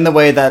 like, in the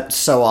way that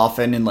so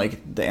often in,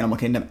 like, the animal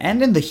kingdom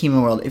and in the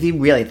human world, if you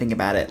really think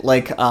about it,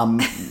 like,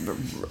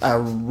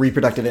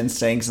 reproductive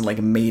instincts and, like,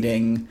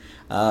 mating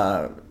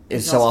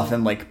is so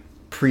often, like,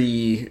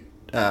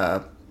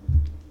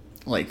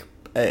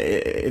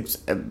 it's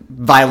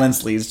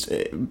violence leads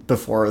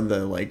before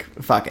the, like,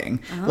 fucking.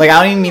 Oh, like,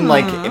 I don't even mean,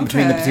 like,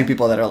 between the two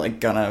people that are, like,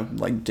 gonna,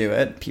 like, do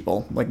it.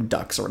 People, like,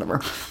 ducks or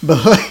whatever.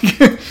 But,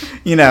 like,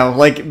 you know,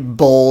 like,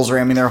 bulls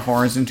ramming their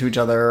horns into each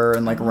other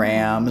and, like,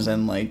 rams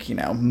and, like, you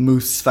know,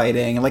 moose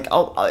fighting. And, like,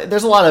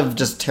 there's a lot of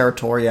just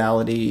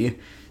territoriality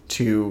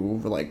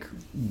to, like,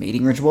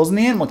 mating rituals in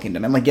the animal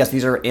kingdom. And, like, yes,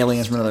 these are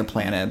aliens from another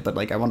planet, but,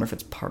 like, I wonder if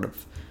it's part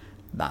of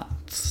that.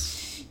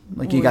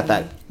 Like, you got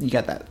that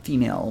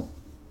female...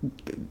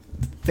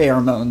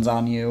 pheromones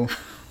on you,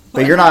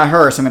 but you're not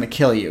her, so I'm gonna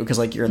kill you because,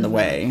 like, you're in the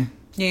way.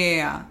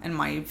 Yeah, and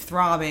my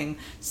throbbing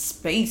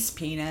space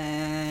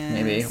penis.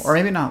 Maybe, or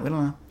maybe not. We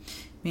don't know.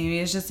 Maybe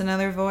it's just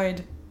another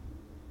void.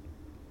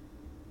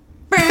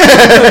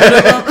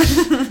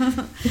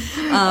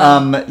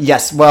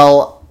 Yes.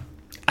 Well,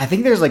 I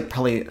think there's, like,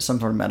 probably some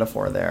sort of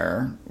metaphor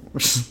there,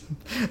 which is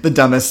the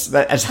dumbest.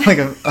 That as like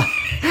a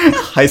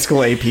high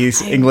school AP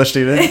English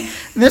student.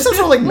 And there's some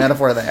sort of, like,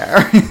 metaphor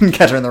there in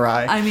Catcher in the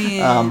Rye. I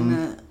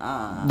mean,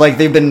 like,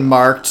 they've been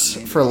marked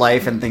for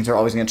life, and things are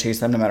always going to chase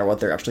them no matter what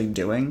they're actually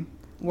doing.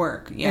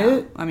 Work,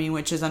 yeah. I mean,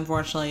 which is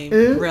unfortunately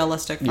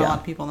realistic for a lot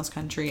of people in this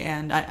country,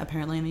 and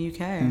apparently in the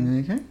UK.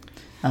 In the UK.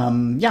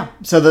 Yeah.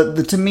 So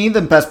to me,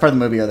 the best part of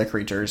the movie are the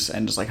creatures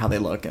and just, like, how they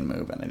look and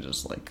move, and they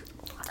just, like,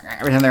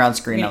 every time they're on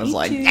screen, I was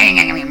like, and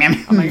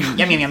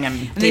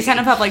they kind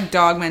of have, like,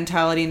 dog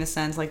mentality in a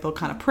sense. Like, they'll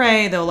kind of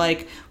prey. They'll,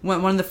 like,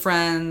 one of the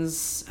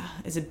friends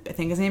I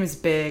think his name is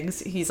Biggs.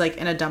 He's, like,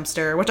 in a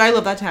dumpster, which I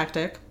love that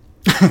tactic.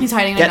 He's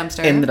hiding in a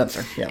dumpster. In the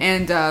dumpster, yeah.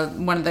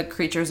 And one of the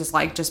creatures is,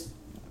 like, just,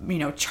 you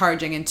know,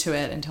 charging into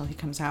it until he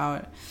comes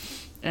out.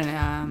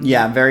 And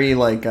yeah, very,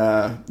 like,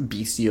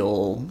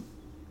 bestial.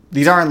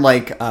 These aren't,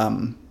 like,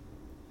 I'm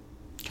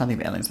trying to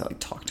think of aliens that, like,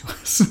 talk to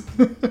us.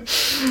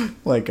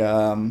 Like,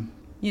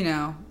 you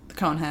know, the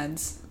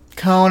Coneheads.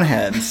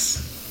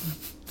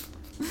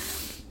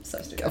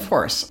 So stupid. Of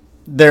course.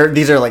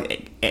 These are,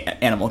 like,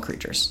 animal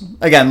creatures.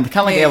 Again, kind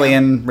of like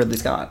Alien, Ridley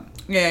Scott.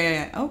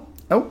 Yeah.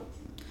 Oh.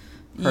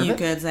 Heard you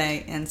could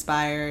say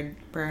inspired,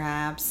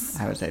 perhaps.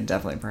 I would say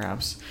definitely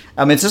perhaps.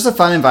 It's just a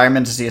fun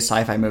environment to see a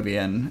sci-fi movie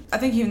in. I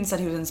think he even said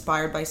he was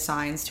inspired by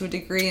Signs to a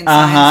degree, and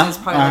Signs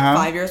is probably like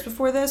 5 years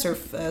before this, or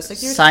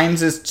 6 years.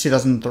 Signs is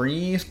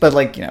 2003, but,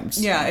 like, you know,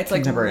 it's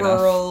like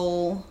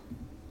rural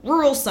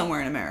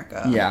somewhere in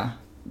America. Yeah.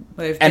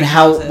 And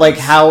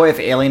how if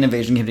alien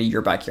invasion came to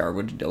your backyard,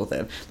 would you deal with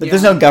it? Like,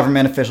 there's no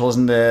government officials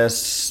in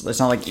this. It's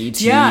not like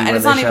E.T. Yeah, and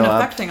it's not even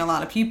affecting a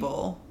lot of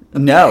people.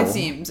 No.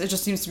 It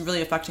just seems to be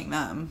really affecting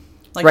them.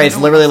 Like, right, it's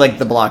literally like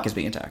the block is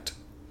being attacked.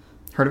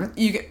 Heard of it?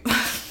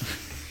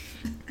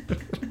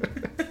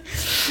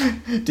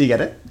 Do you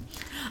get it?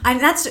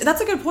 That's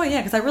a good point, yeah,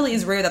 because that really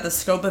is rare that the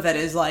scope of it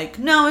is like,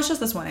 no, it's just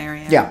this one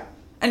area. Yeah.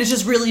 And it's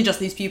just really just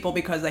these people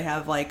because they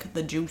have, like,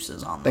 the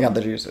juices on them. They got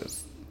the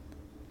juices.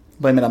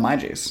 Blame it on my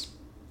juice.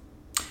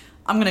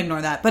 I'm going to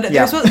ignore that. But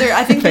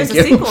I think there's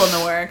a sequel in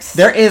the works.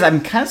 There is.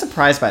 I'm kind of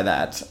surprised by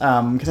that.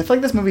 Because I feel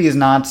like this movie is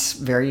not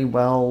very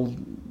well...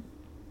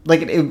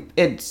 Like,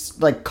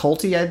 it's, like,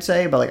 culty, I'd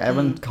say. But, like, I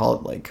wouldn't call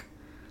it, like,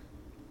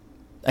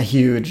 a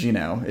huge, you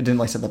know... It didn't,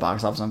 like, set the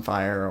box office on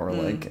fire or,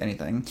 like,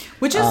 anything.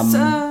 Which is...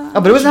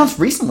 but it was announced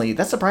recently.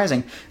 That's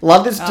surprising. A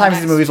lot of the times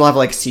these movies will have,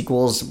 like,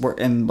 sequels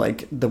in,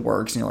 like, the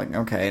works. And you're like,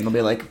 okay. And it'll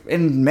be like,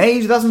 in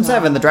May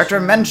 2007, the director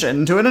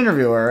mentioned to an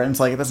interviewer. And it's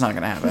like, that's not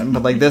going to happen.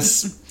 But, like,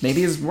 this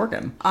maybe is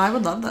working. I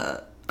would love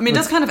that. I mean, it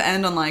does kind of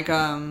end on, like,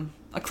 a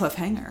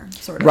cliffhanger,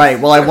 sort of. Right.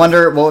 Well, I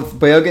wonder... Well, if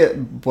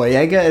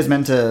Boyega is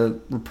meant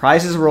to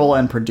reprise his role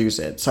and produce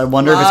it. So I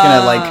wonder if it's going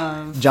to,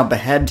 like, jump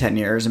ahead 10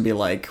 years and be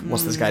like,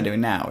 what's this guy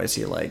doing now? Is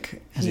he,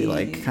 like... Has he,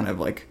 like, kind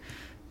of, like...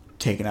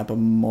 taken up a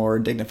more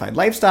dignified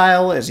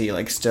lifestyle? Is he,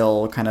 like,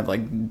 still kind of,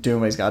 like, doing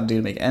what he's got to do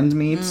to make ends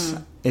meet?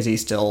 Is he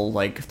still,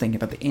 like, thinking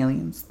about the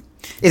aliens?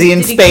 Is he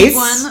in space?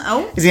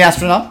 Is he an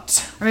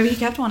astronaut? Or maybe he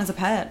kept one as a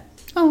pet.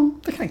 Oh,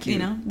 they're kind of cute.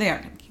 You know, they are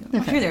kind of cute.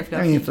 I'm sure they're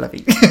fluffy. I mean,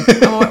 fluffy.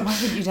 Why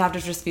would you have to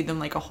just feed them,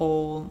 like, a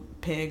whole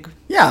pig?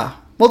 Yeah.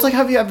 Well, it's like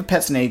how if you have a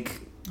pet snake,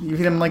 you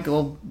feed them, like,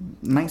 little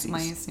mice.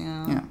 Mice,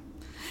 yeah. Yeah.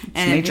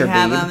 And if you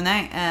have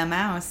a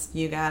mouse,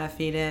 you gotta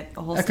feed it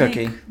a whole snake.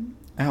 Cookie.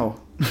 Oh.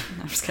 No,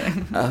 I'm just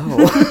kidding.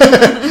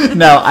 Oh.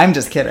 No, I'm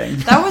just kidding.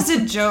 That was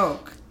a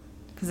joke.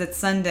 Because it's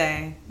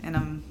Sunday, and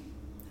I'm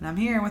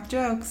here with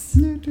jokes.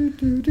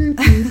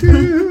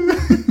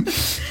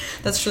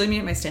 That's truly me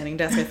at my standing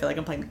desk. I feel like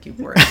I'm playing the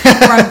keyboard. Or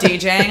I'm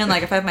DJing, and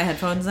like if I have my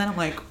headphones in, I'm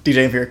like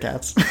DJing for your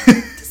cats.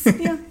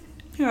 Yeah,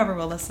 whoever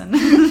will listen.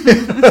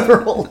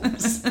 Whoever will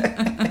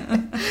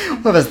listen.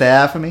 What was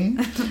that for me?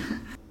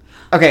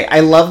 Okay, I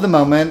love the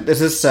moment.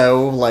 This is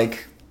so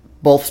like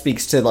both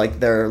speaks to like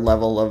their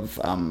level of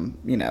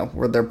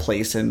where their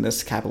place in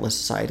this capitalist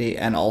society,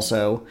 and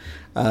also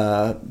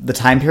the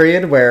time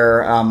period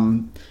where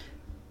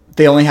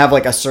they only have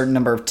like a certain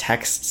number of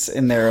texts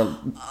in their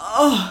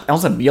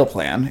almost a meal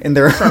plan in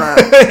their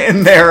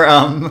in their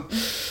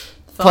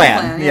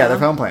plan. Yeah, their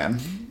phone plan.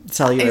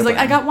 Cellular He's like,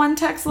 plan. I got one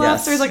text left.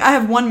 Yes. So he's like, I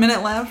have 1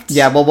 minute left.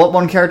 Yeah, well, what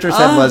one character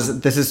said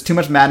was, "This is too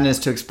much madness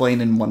to explain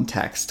in one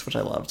text," which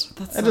I loved.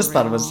 I just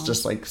thought it was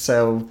just like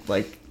so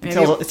like it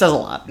says a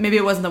lot. Maybe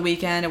it wasn't the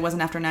weekend. It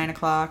wasn't after 9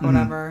 o'clock.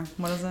 Whatever.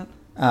 What is it?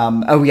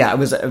 It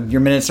was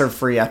your minutes are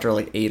free after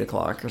like 8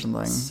 o'clock or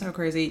something. So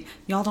crazy.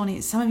 Y'all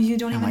don't. Some of you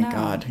don't even know. Oh my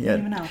god! You Yeah.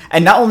 don't even know.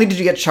 And not only did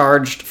you get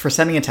charged for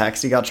sending a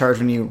text, you got charged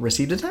when you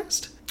received a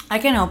text. I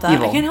can't help that.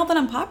 Evil. I can't help that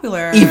I'm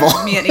popular. Evil.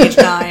 Me at age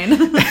 9.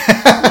 Oh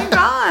my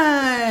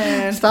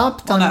god.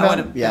 Stop telling I about would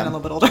have been a little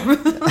bit older.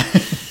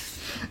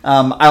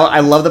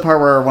 I love the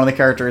part where one of the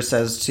characters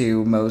says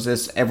to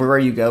Moses, "Everywhere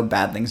you go,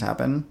 bad things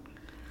happen."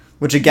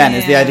 Which again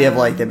is the idea of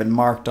like they've been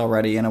marked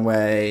already in a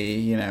way,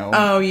 you know.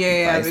 Oh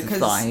yeah, by because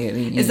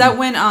society. Is that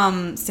when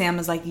Sam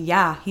is like,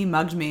 yeah, he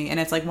mugged me, and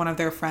it's like one of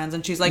their friends,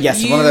 and she's like,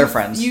 yes, one of their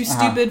friends, you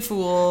stupid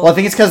fool. Well, I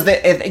think it's because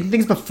I think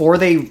it's before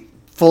they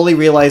fully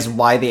realize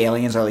why the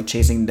aliens are like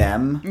chasing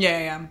them.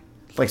 Yeah.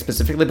 Like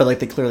specifically, but like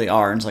they clearly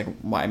are, and it's like,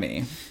 why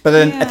me? But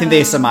then I think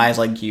they surmise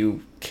like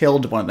you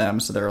killed one of them,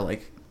 so they're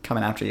like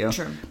coming after you.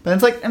 Sure. But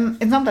it's like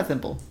it's not that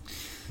simple.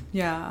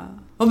 Yeah.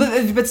 Well,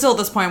 but still, at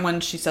this point, when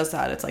she says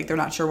that, it's like they're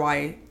not sure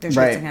why they're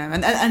chasing him,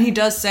 and he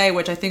does say,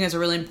 which I think is a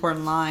really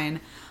important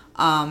line.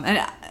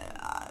 To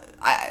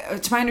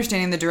my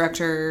understanding, the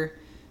director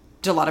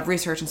did a lot of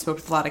research and spoke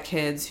with a lot of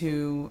kids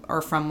who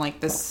are from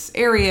like this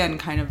area and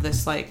kind of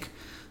this like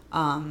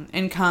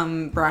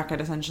income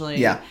bracket, essentially.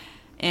 Yeah.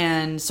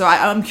 And so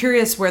I'm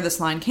curious where this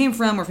line came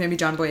from, or if maybe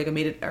John Boyega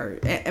made it or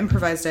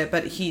improvised it.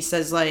 But he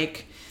says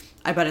like,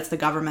 I bet it's the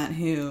government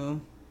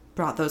who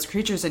brought those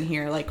creatures in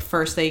here. Like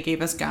first they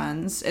gave us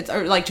guns,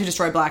 or like to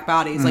destroy black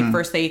bodies. Like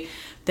first they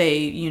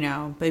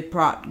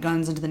brought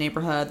guns into the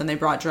neighborhood, then they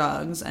brought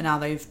drugs, and now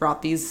they've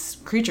brought these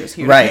creatures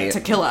here to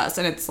kill us.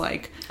 And it's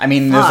like, I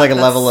mean, there's like a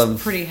level of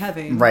pretty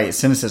heavy,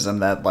 cynicism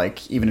that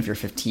like even if you're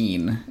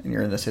 15 and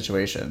you're in this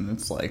situation,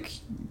 it's like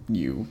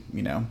you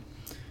know.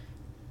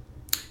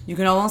 You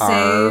can almost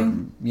say,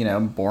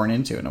 born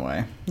into in a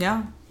way.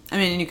 Yeah. I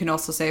mean, you can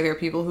also say there are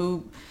people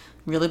who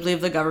really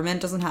believe the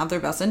government doesn't have their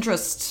best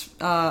interest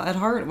at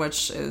heart,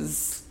 which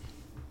is,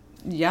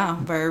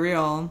 very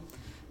real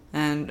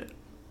and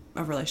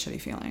a really shitty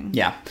feeling.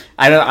 Yeah.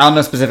 I don't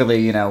know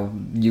specifically,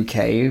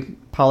 UK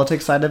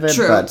politics side of it,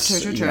 but,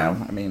 true.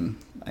 I mean,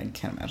 I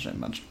can't imagine it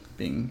much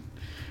being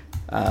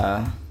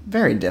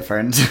very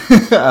different.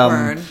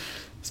 Word.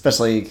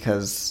 Especially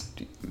because,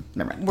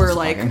 never mind. We're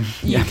like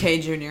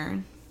UK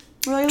Junior.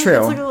 We're like, True.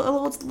 It's like a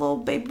little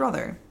baby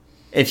brother.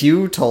 If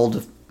you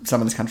told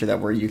some of this country that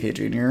we're UK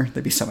Junior,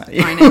 they'd be so mad at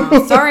you. I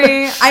know.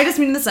 Sorry. I just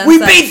mean in the sense we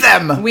that beat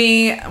them!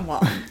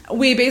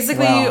 We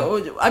basically,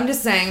 I'm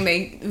just saying,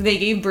 they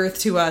gave birth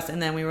to us,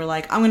 and then we were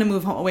like, I'm going to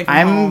move away from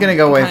home. I'm going to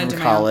go away from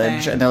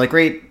college. And they're like,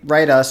 great,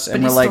 write us.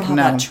 And we're like, no. But you still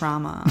have that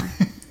trauma.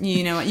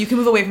 You know, you can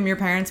move away from your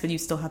parents, but you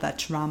still have that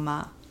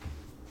trauma.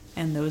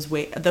 And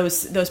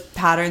those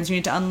patterns you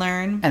need to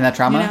unlearn. And that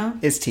trauma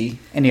is tea.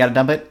 And you got to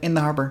dump it in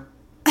the harbor.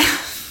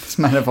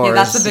 Metaphors. Yeah,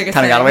 that's the biggest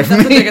thing. Got away from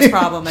that's me. the biggest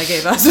problem they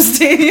gave us was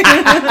tea.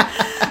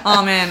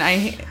 Oh man,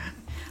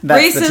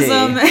 that's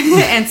racism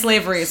and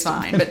slavery is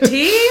fine, but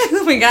tea,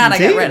 we gotta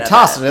get rid of.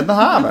 Toss it in the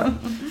harbor.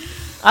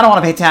 I don't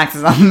want to pay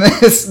taxes on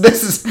this.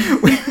 This is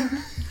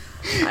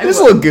it was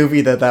a little goofy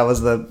that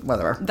was the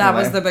whatever. That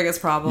was the biggest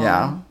problem.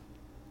 Yeah.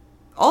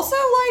 Also,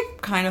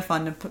 like, kind of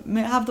fun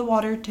to have the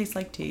water taste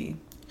like tea.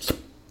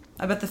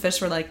 I bet the fish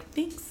were like,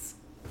 thanks.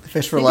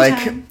 Fish were like,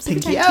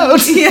 pinky out.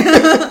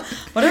 Yeah.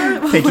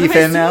 Pinky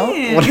fin out.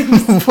 What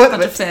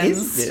is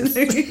this?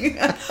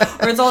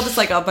 Or it's all just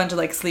like a bunch of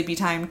like sleepy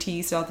time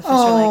tea. So all the fish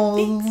are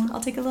like, thanks,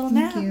 I'll take a little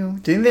nap. Thank you.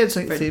 Do you think they had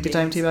sleepy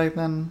time tea back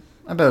then?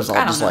 I bet it was all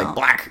just like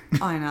black.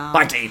 I know.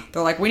 Black tea.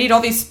 They're like, we need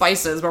all these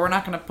spices, but we're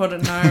not going to put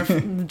it in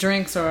our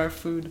drinks or our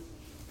food.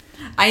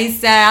 I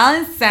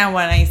said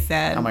what I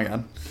said. Oh my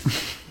god.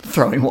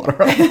 Throwing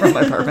water all over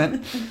my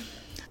apartment.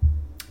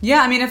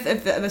 Yeah, I mean,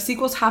 if the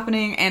sequel's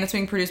happening and it's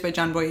being produced by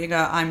John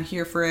Boyega, I'm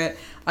here for it.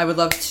 I would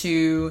love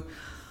to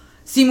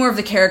see more of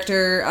the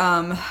character.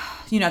 At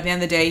the end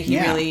of the day, he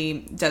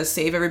really does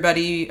save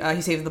everybody.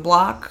 He saves the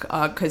block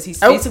because he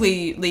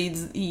basically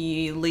leads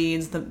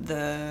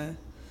the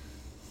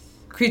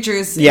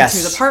creatures into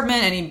his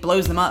apartment and he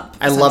blows them up.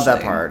 I love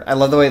that part. I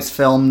love the way it's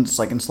filmed. It's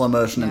like in slow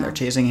motion and they're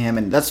chasing him,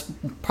 and that's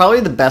probably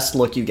the best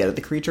look you get at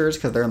the creatures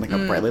because they're in like a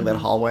brightly lit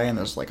hallway and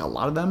there's like a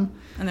lot of them.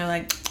 And they're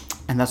like.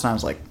 And that's when I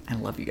was like, I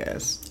love you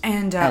guys.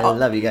 And I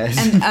love you guys.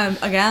 And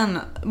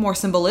again, more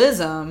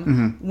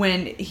symbolism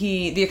when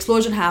the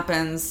explosion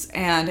happens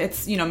and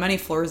it's, many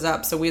floors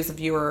up. So we as a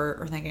viewer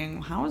are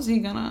thinking, how is he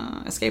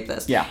gonna escape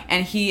this? Yeah.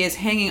 And he is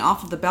hanging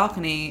off of the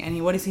balcony,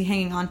 and what is he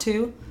hanging on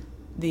to?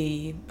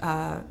 The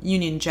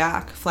Union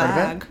Jack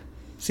flag.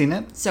 Seen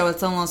it? So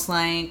it's almost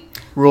like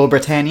Rule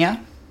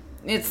Britannia.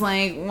 It's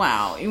like,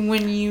 wow,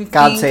 when you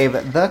God save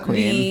the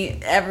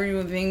Queen.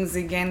 Everything's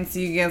against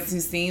you, guess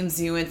who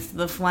saves you? It's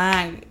the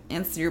flag.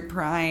 It's your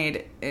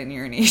pride in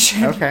your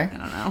nation. Okay.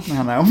 I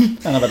don't know. I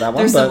don't know about that one.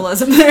 There's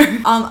symbolism there.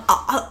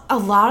 A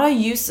lot of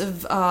use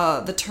of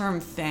the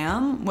term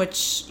fam,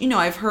 which,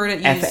 I've heard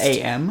it used.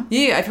 F-A-M?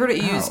 Yeah, I've heard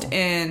it used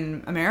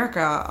in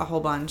America a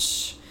whole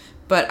bunch.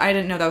 But I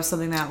didn't know that was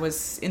something that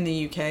was in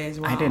the UK as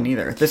well. I didn't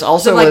either. This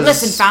also was...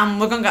 listen, fam,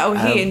 we're going to go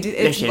here and do...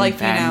 It's listen, like,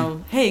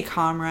 fam. Hey,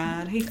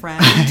 comrade. Hey,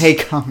 friend. Hey,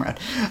 comrade.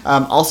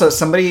 Also,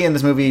 somebody in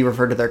this movie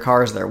referred to their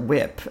car as their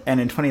whip. And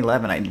in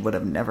 2011, I would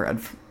have never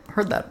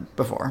heard that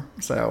before.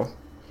 So...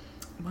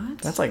 What?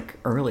 That's,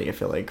 early, I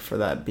feel like, for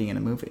that being in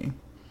a movie.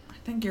 I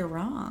think you're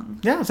wrong.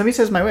 Yeah, somebody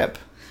says my whip.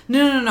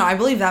 No. I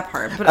believe that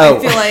part. But I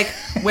feel like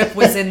whip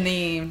was in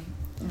the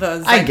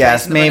I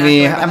guess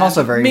maybe I'm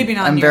also very maybe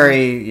not. I'm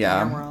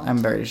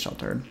very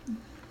sheltered.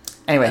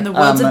 Anyway, in the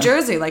woods of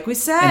Jersey, like we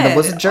said, in the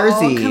woods of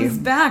Jersey, it all comes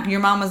back. Your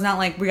mom was not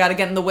like, we got to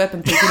get in the whip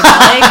and take you to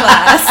ballet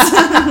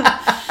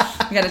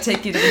class. We got to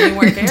take you to the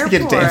Newark Airport.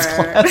 Get a dance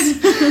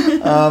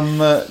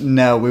class.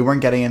 No, we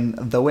weren't getting in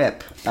the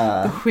whip.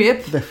 The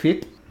whip. The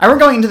whip. I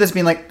remember going into this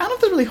being like, I don't know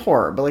if it's really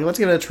horror, but let's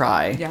give it a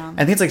try. Yeah.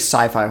 I think it's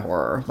sci-fi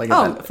horror,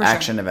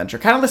 action adventure,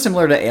 kind of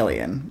similar to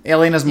Alien.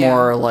 Alien is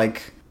more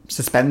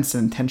suspense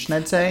and tension,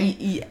 I'd say.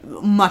 Yeah,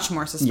 much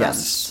more suspense.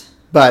 Yes.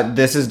 But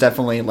this is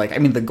definitely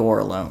the gore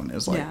alone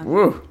is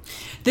woo.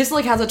 This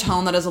has a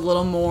tone that is a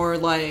little more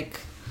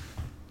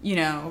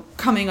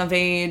coming of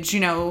age,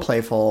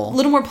 playful. A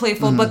little more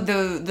playful, but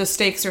the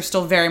stakes are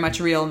still very much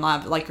real.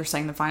 Not like you're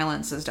saying, the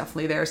violence is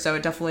definitely there. So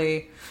it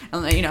definitely,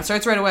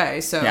 starts right away.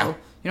 So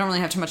you don't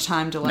really have too much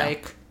time to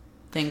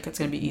think it's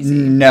going to be easy.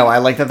 No, I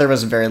like that there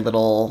was very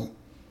little.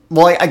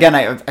 Well, again,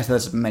 I said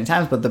this many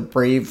times, but the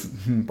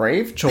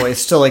brave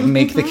choice to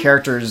make the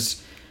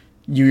characters,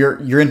 your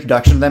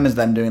introduction to them is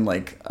them doing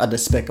a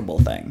despicable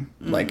thing,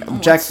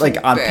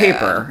 on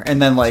paper,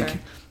 and then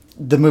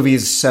the movie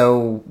is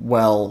so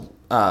well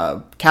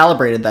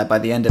calibrated that by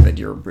the end of it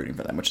you're rooting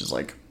for them, which is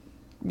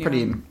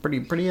pretty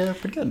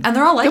good. And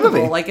they're all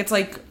likable. It's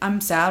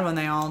I'm sad when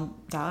they all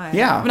die.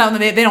 Yeah. No,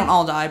 they don't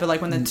all die, but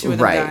when the two of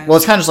them die. Right. Well,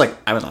 it's kind of just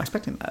I was not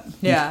expecting that.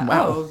 Yeah.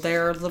 Wow. Oh,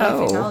 they're a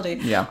little fatality.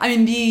 Yeah. I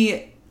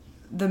mean,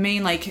 the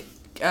main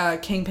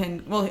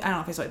kingpin, well, I don't know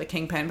if he's the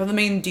kingpin, but the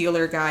main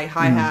dealer guy,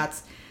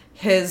 Hi-Hats,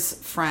 his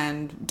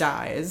friend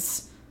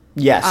dies.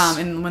 Yes.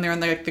 And when they're in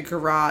the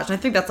garage, and I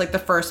think that's the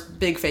first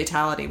big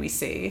fatality we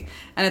see,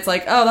 and it's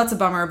oh, that's a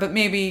bummer, but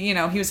maybe he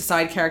was a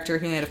side character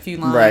who only had a few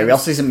lines. Right. We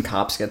also see some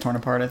cops get torn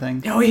apart, I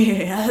think. Oh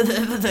yeah,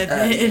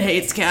 it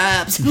hates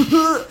cops.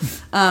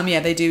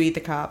 Yeah, they do eat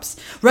the cops,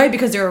 right?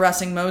 Because they're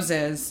arresting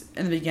Moses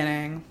in the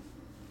beginning,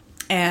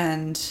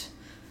 and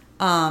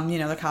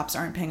the cops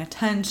aren't paying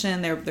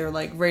attention. They're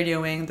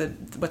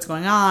radioing what's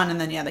going on, and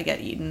then they get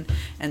eaten.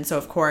 And so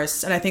of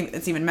course, and I think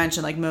it's even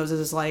mentioned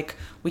Moses is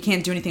we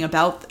can't do anything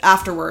about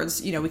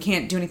afterwards. We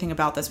can't do anything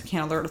about this. We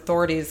can't alert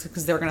authorities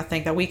because they're going to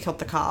think that we killed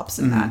the cops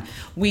and that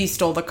we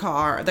stole the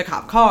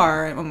cop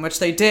car, which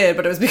they did,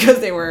 but it was because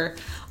they were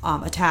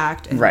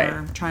attacked and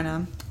were trying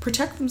to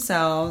protect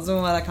themselves.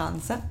 What a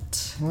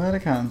concept! What a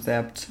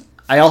concept!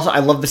 I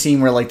love the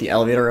scene where the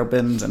elevator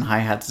opens and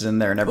Hi-Hats is in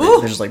there and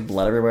there's just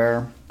blood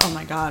everywhere. Oh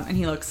my god! And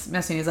he looks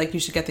messy. And he's you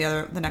should get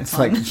the next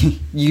one.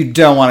 You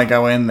don't want to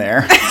go in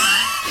there.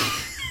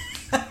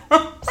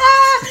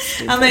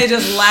 And they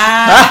just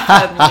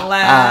laugh and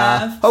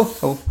laugh. Oh.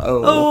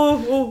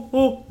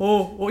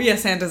 Yeah,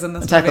 Santa's in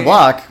this Attack movie. the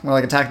block. More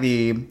attack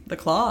the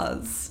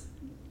claws.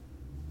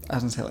 I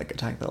was gonna say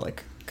attack the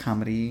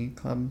comedy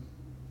club.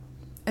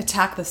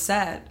 Attack the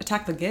set.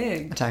 Attack the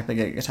gig. Attack the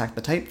gig. Attack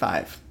the Type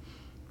 5.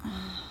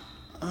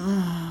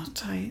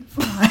 Type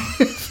 5.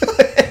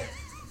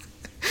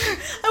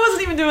 I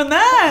wasn't even doing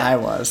that. I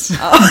was.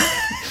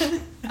 Oh.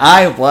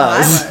 I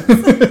was.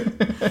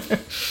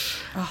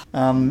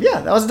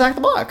 Yeah, that was Attack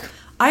the Block.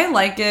 I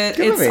like it.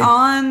 Good it's movie.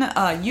 on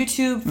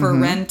YouTube for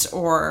rent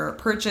or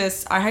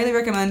purchase. I highly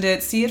recommend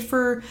it. See it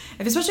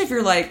especially if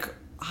you're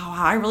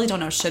I really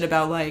don't know shit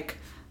about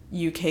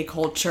UK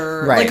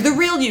culture, right? The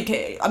real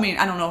UK. I mean,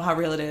 I don't know how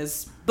real it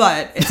is,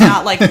 but it's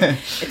not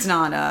it's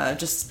not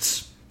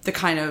just the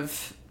kind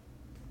of.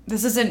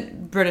 This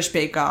isn't British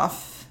Bake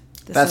Off.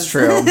 That's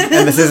true,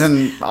 and this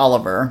isn't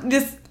Oliver.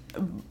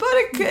 But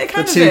it kind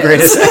the of two is.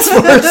 greatest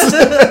exports.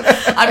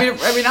 I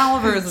mean,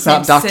 Oliver is the it's same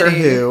not Doctor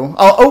city. Who.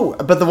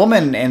 But the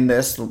woman in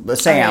this,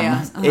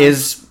 Sam,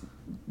 is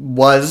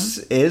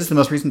the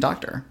most recent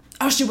Doctor.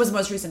 Oh, she was the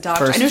most recent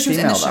Doctor. First I knew she was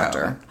in the female show.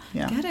 Doctor.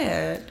 Yeah. Get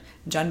it.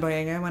 John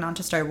Boyega went on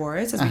to Star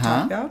Wars, as we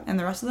talked about, and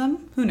the rest of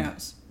them, who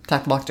knows?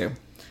 Attack the Block 2.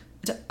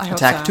 I hope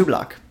Attack so. 2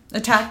 Block.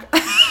 Attack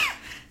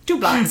 2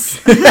 blocks.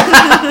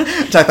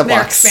 Check the box.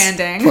 They're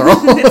expanding.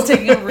 It's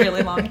taking a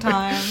really long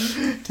time.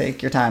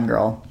 Take your time,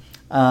 girl.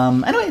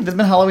 Anyway, this has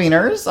been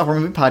Halloweeners, a horror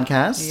movie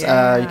podcast.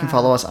 Yeah. You can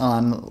follow us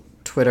on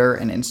Twitter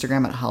and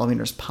Instagram at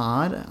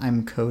HalloweenersPod.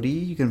 I'm Cody.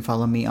 You can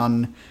follow me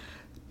on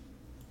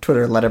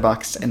Twitter,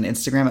 Letterboxd, and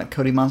Instagram at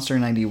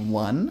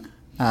CodyMonster91.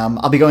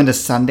 I'll be going to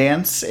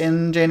Sundance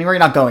in January.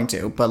 Not going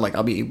to, but like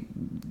I'll be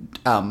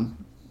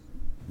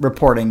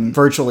reporting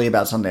virtually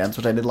about Sundance,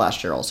 which I did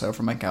last year also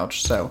from my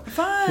couch. So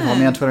Fun. if you follow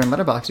me on Twitter and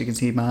Letterboxd, you can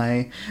see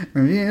my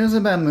reviews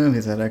about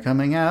movies that are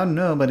coming out.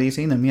 Nobody's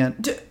seen them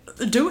yet.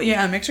 Do it,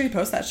 yeah. Make sure you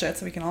post that shit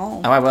so we can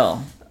all. Oh, I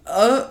will.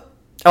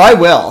 I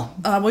will.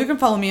 Well, you can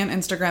follow me on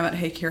Instagram at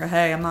Hey Kira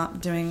Hey. I'm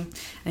not doing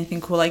anything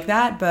cool like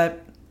that,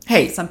 but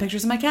hey, some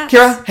pictures of my cat.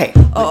 Kira, hey.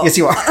 Oh. Yes,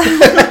 you are.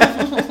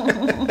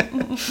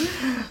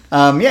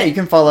 Yeah, you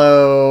can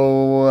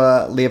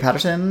follow Leah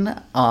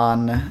Patterson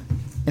on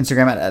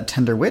Instagram at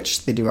Tender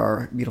Witch. They do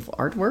our beautiful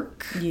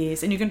artwork.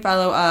 Yes, and you can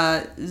follow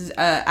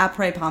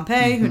Après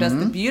Pompeii, who does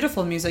the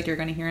beautiful music you're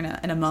going to hear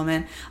in a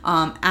moment,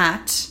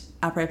 at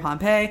Après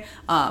Pompeii.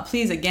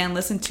 Please, again,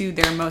 listen to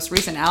their most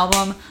recent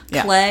album,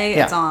 Clay.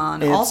 Yeah. It's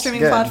on all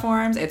streaming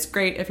platforms. It's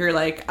great if you're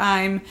like,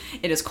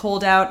 it is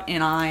cold out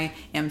and I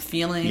am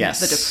feeling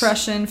the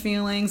depression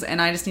feelings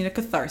and I just need a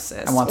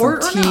catharsis. I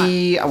want some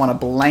tea, I want a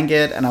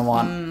blanket, and I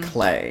want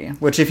Clay.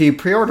 Which, if you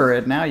pre-order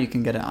it now, you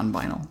can get it on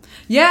vinyl.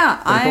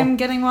 Yeah, I'm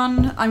getting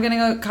one. I'm getting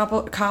a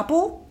couple? A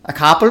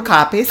couple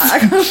copies.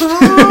 I'm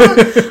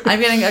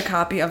getting a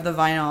copy of the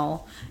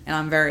vinyl, and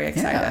I'm very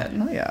excited.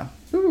 Yeah. Oh, yeah.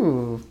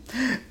 Ooh.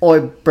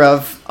 Oi,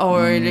 bruv.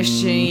 Oi,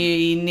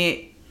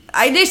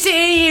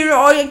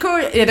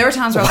 yeah, there were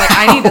times where I was like,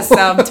 I need the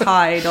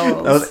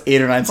subtitles. That was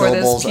 8 or 9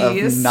 syllables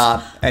of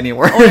not any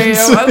words.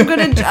 I'm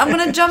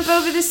gonna jump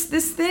over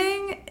this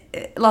thing.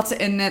 Lots of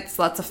innits,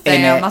 lots of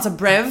fam, lots of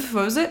brev.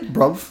 What was it?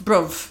 Bruv.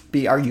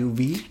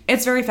 BRUV.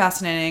 It's very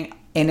fascinating.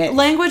 Innit.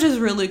 Language is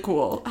really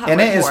cool.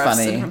 Innit is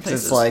funny.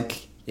 It's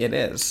like, it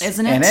is.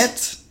 Isn't it?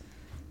 Innit.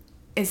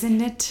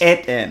 Isn't it?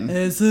 It in.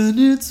 Isn't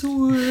it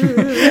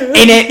weird?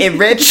 Ain't it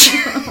rich?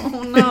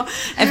 Oh no.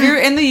 If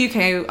you're in the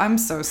UK, I'm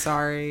so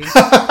sorry.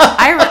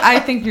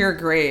 I think you're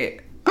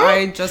great.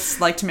 I just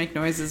like to make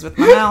noises with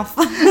my mouth.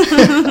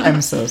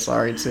 I'm so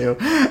sorry too.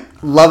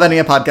 Love any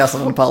podcast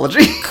of an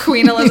apology.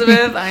 Queen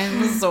Elizabeth,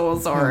 I'm so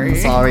sorry. I'm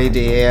sorry,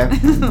 dear.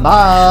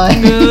 Bye.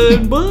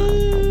 Goodbye.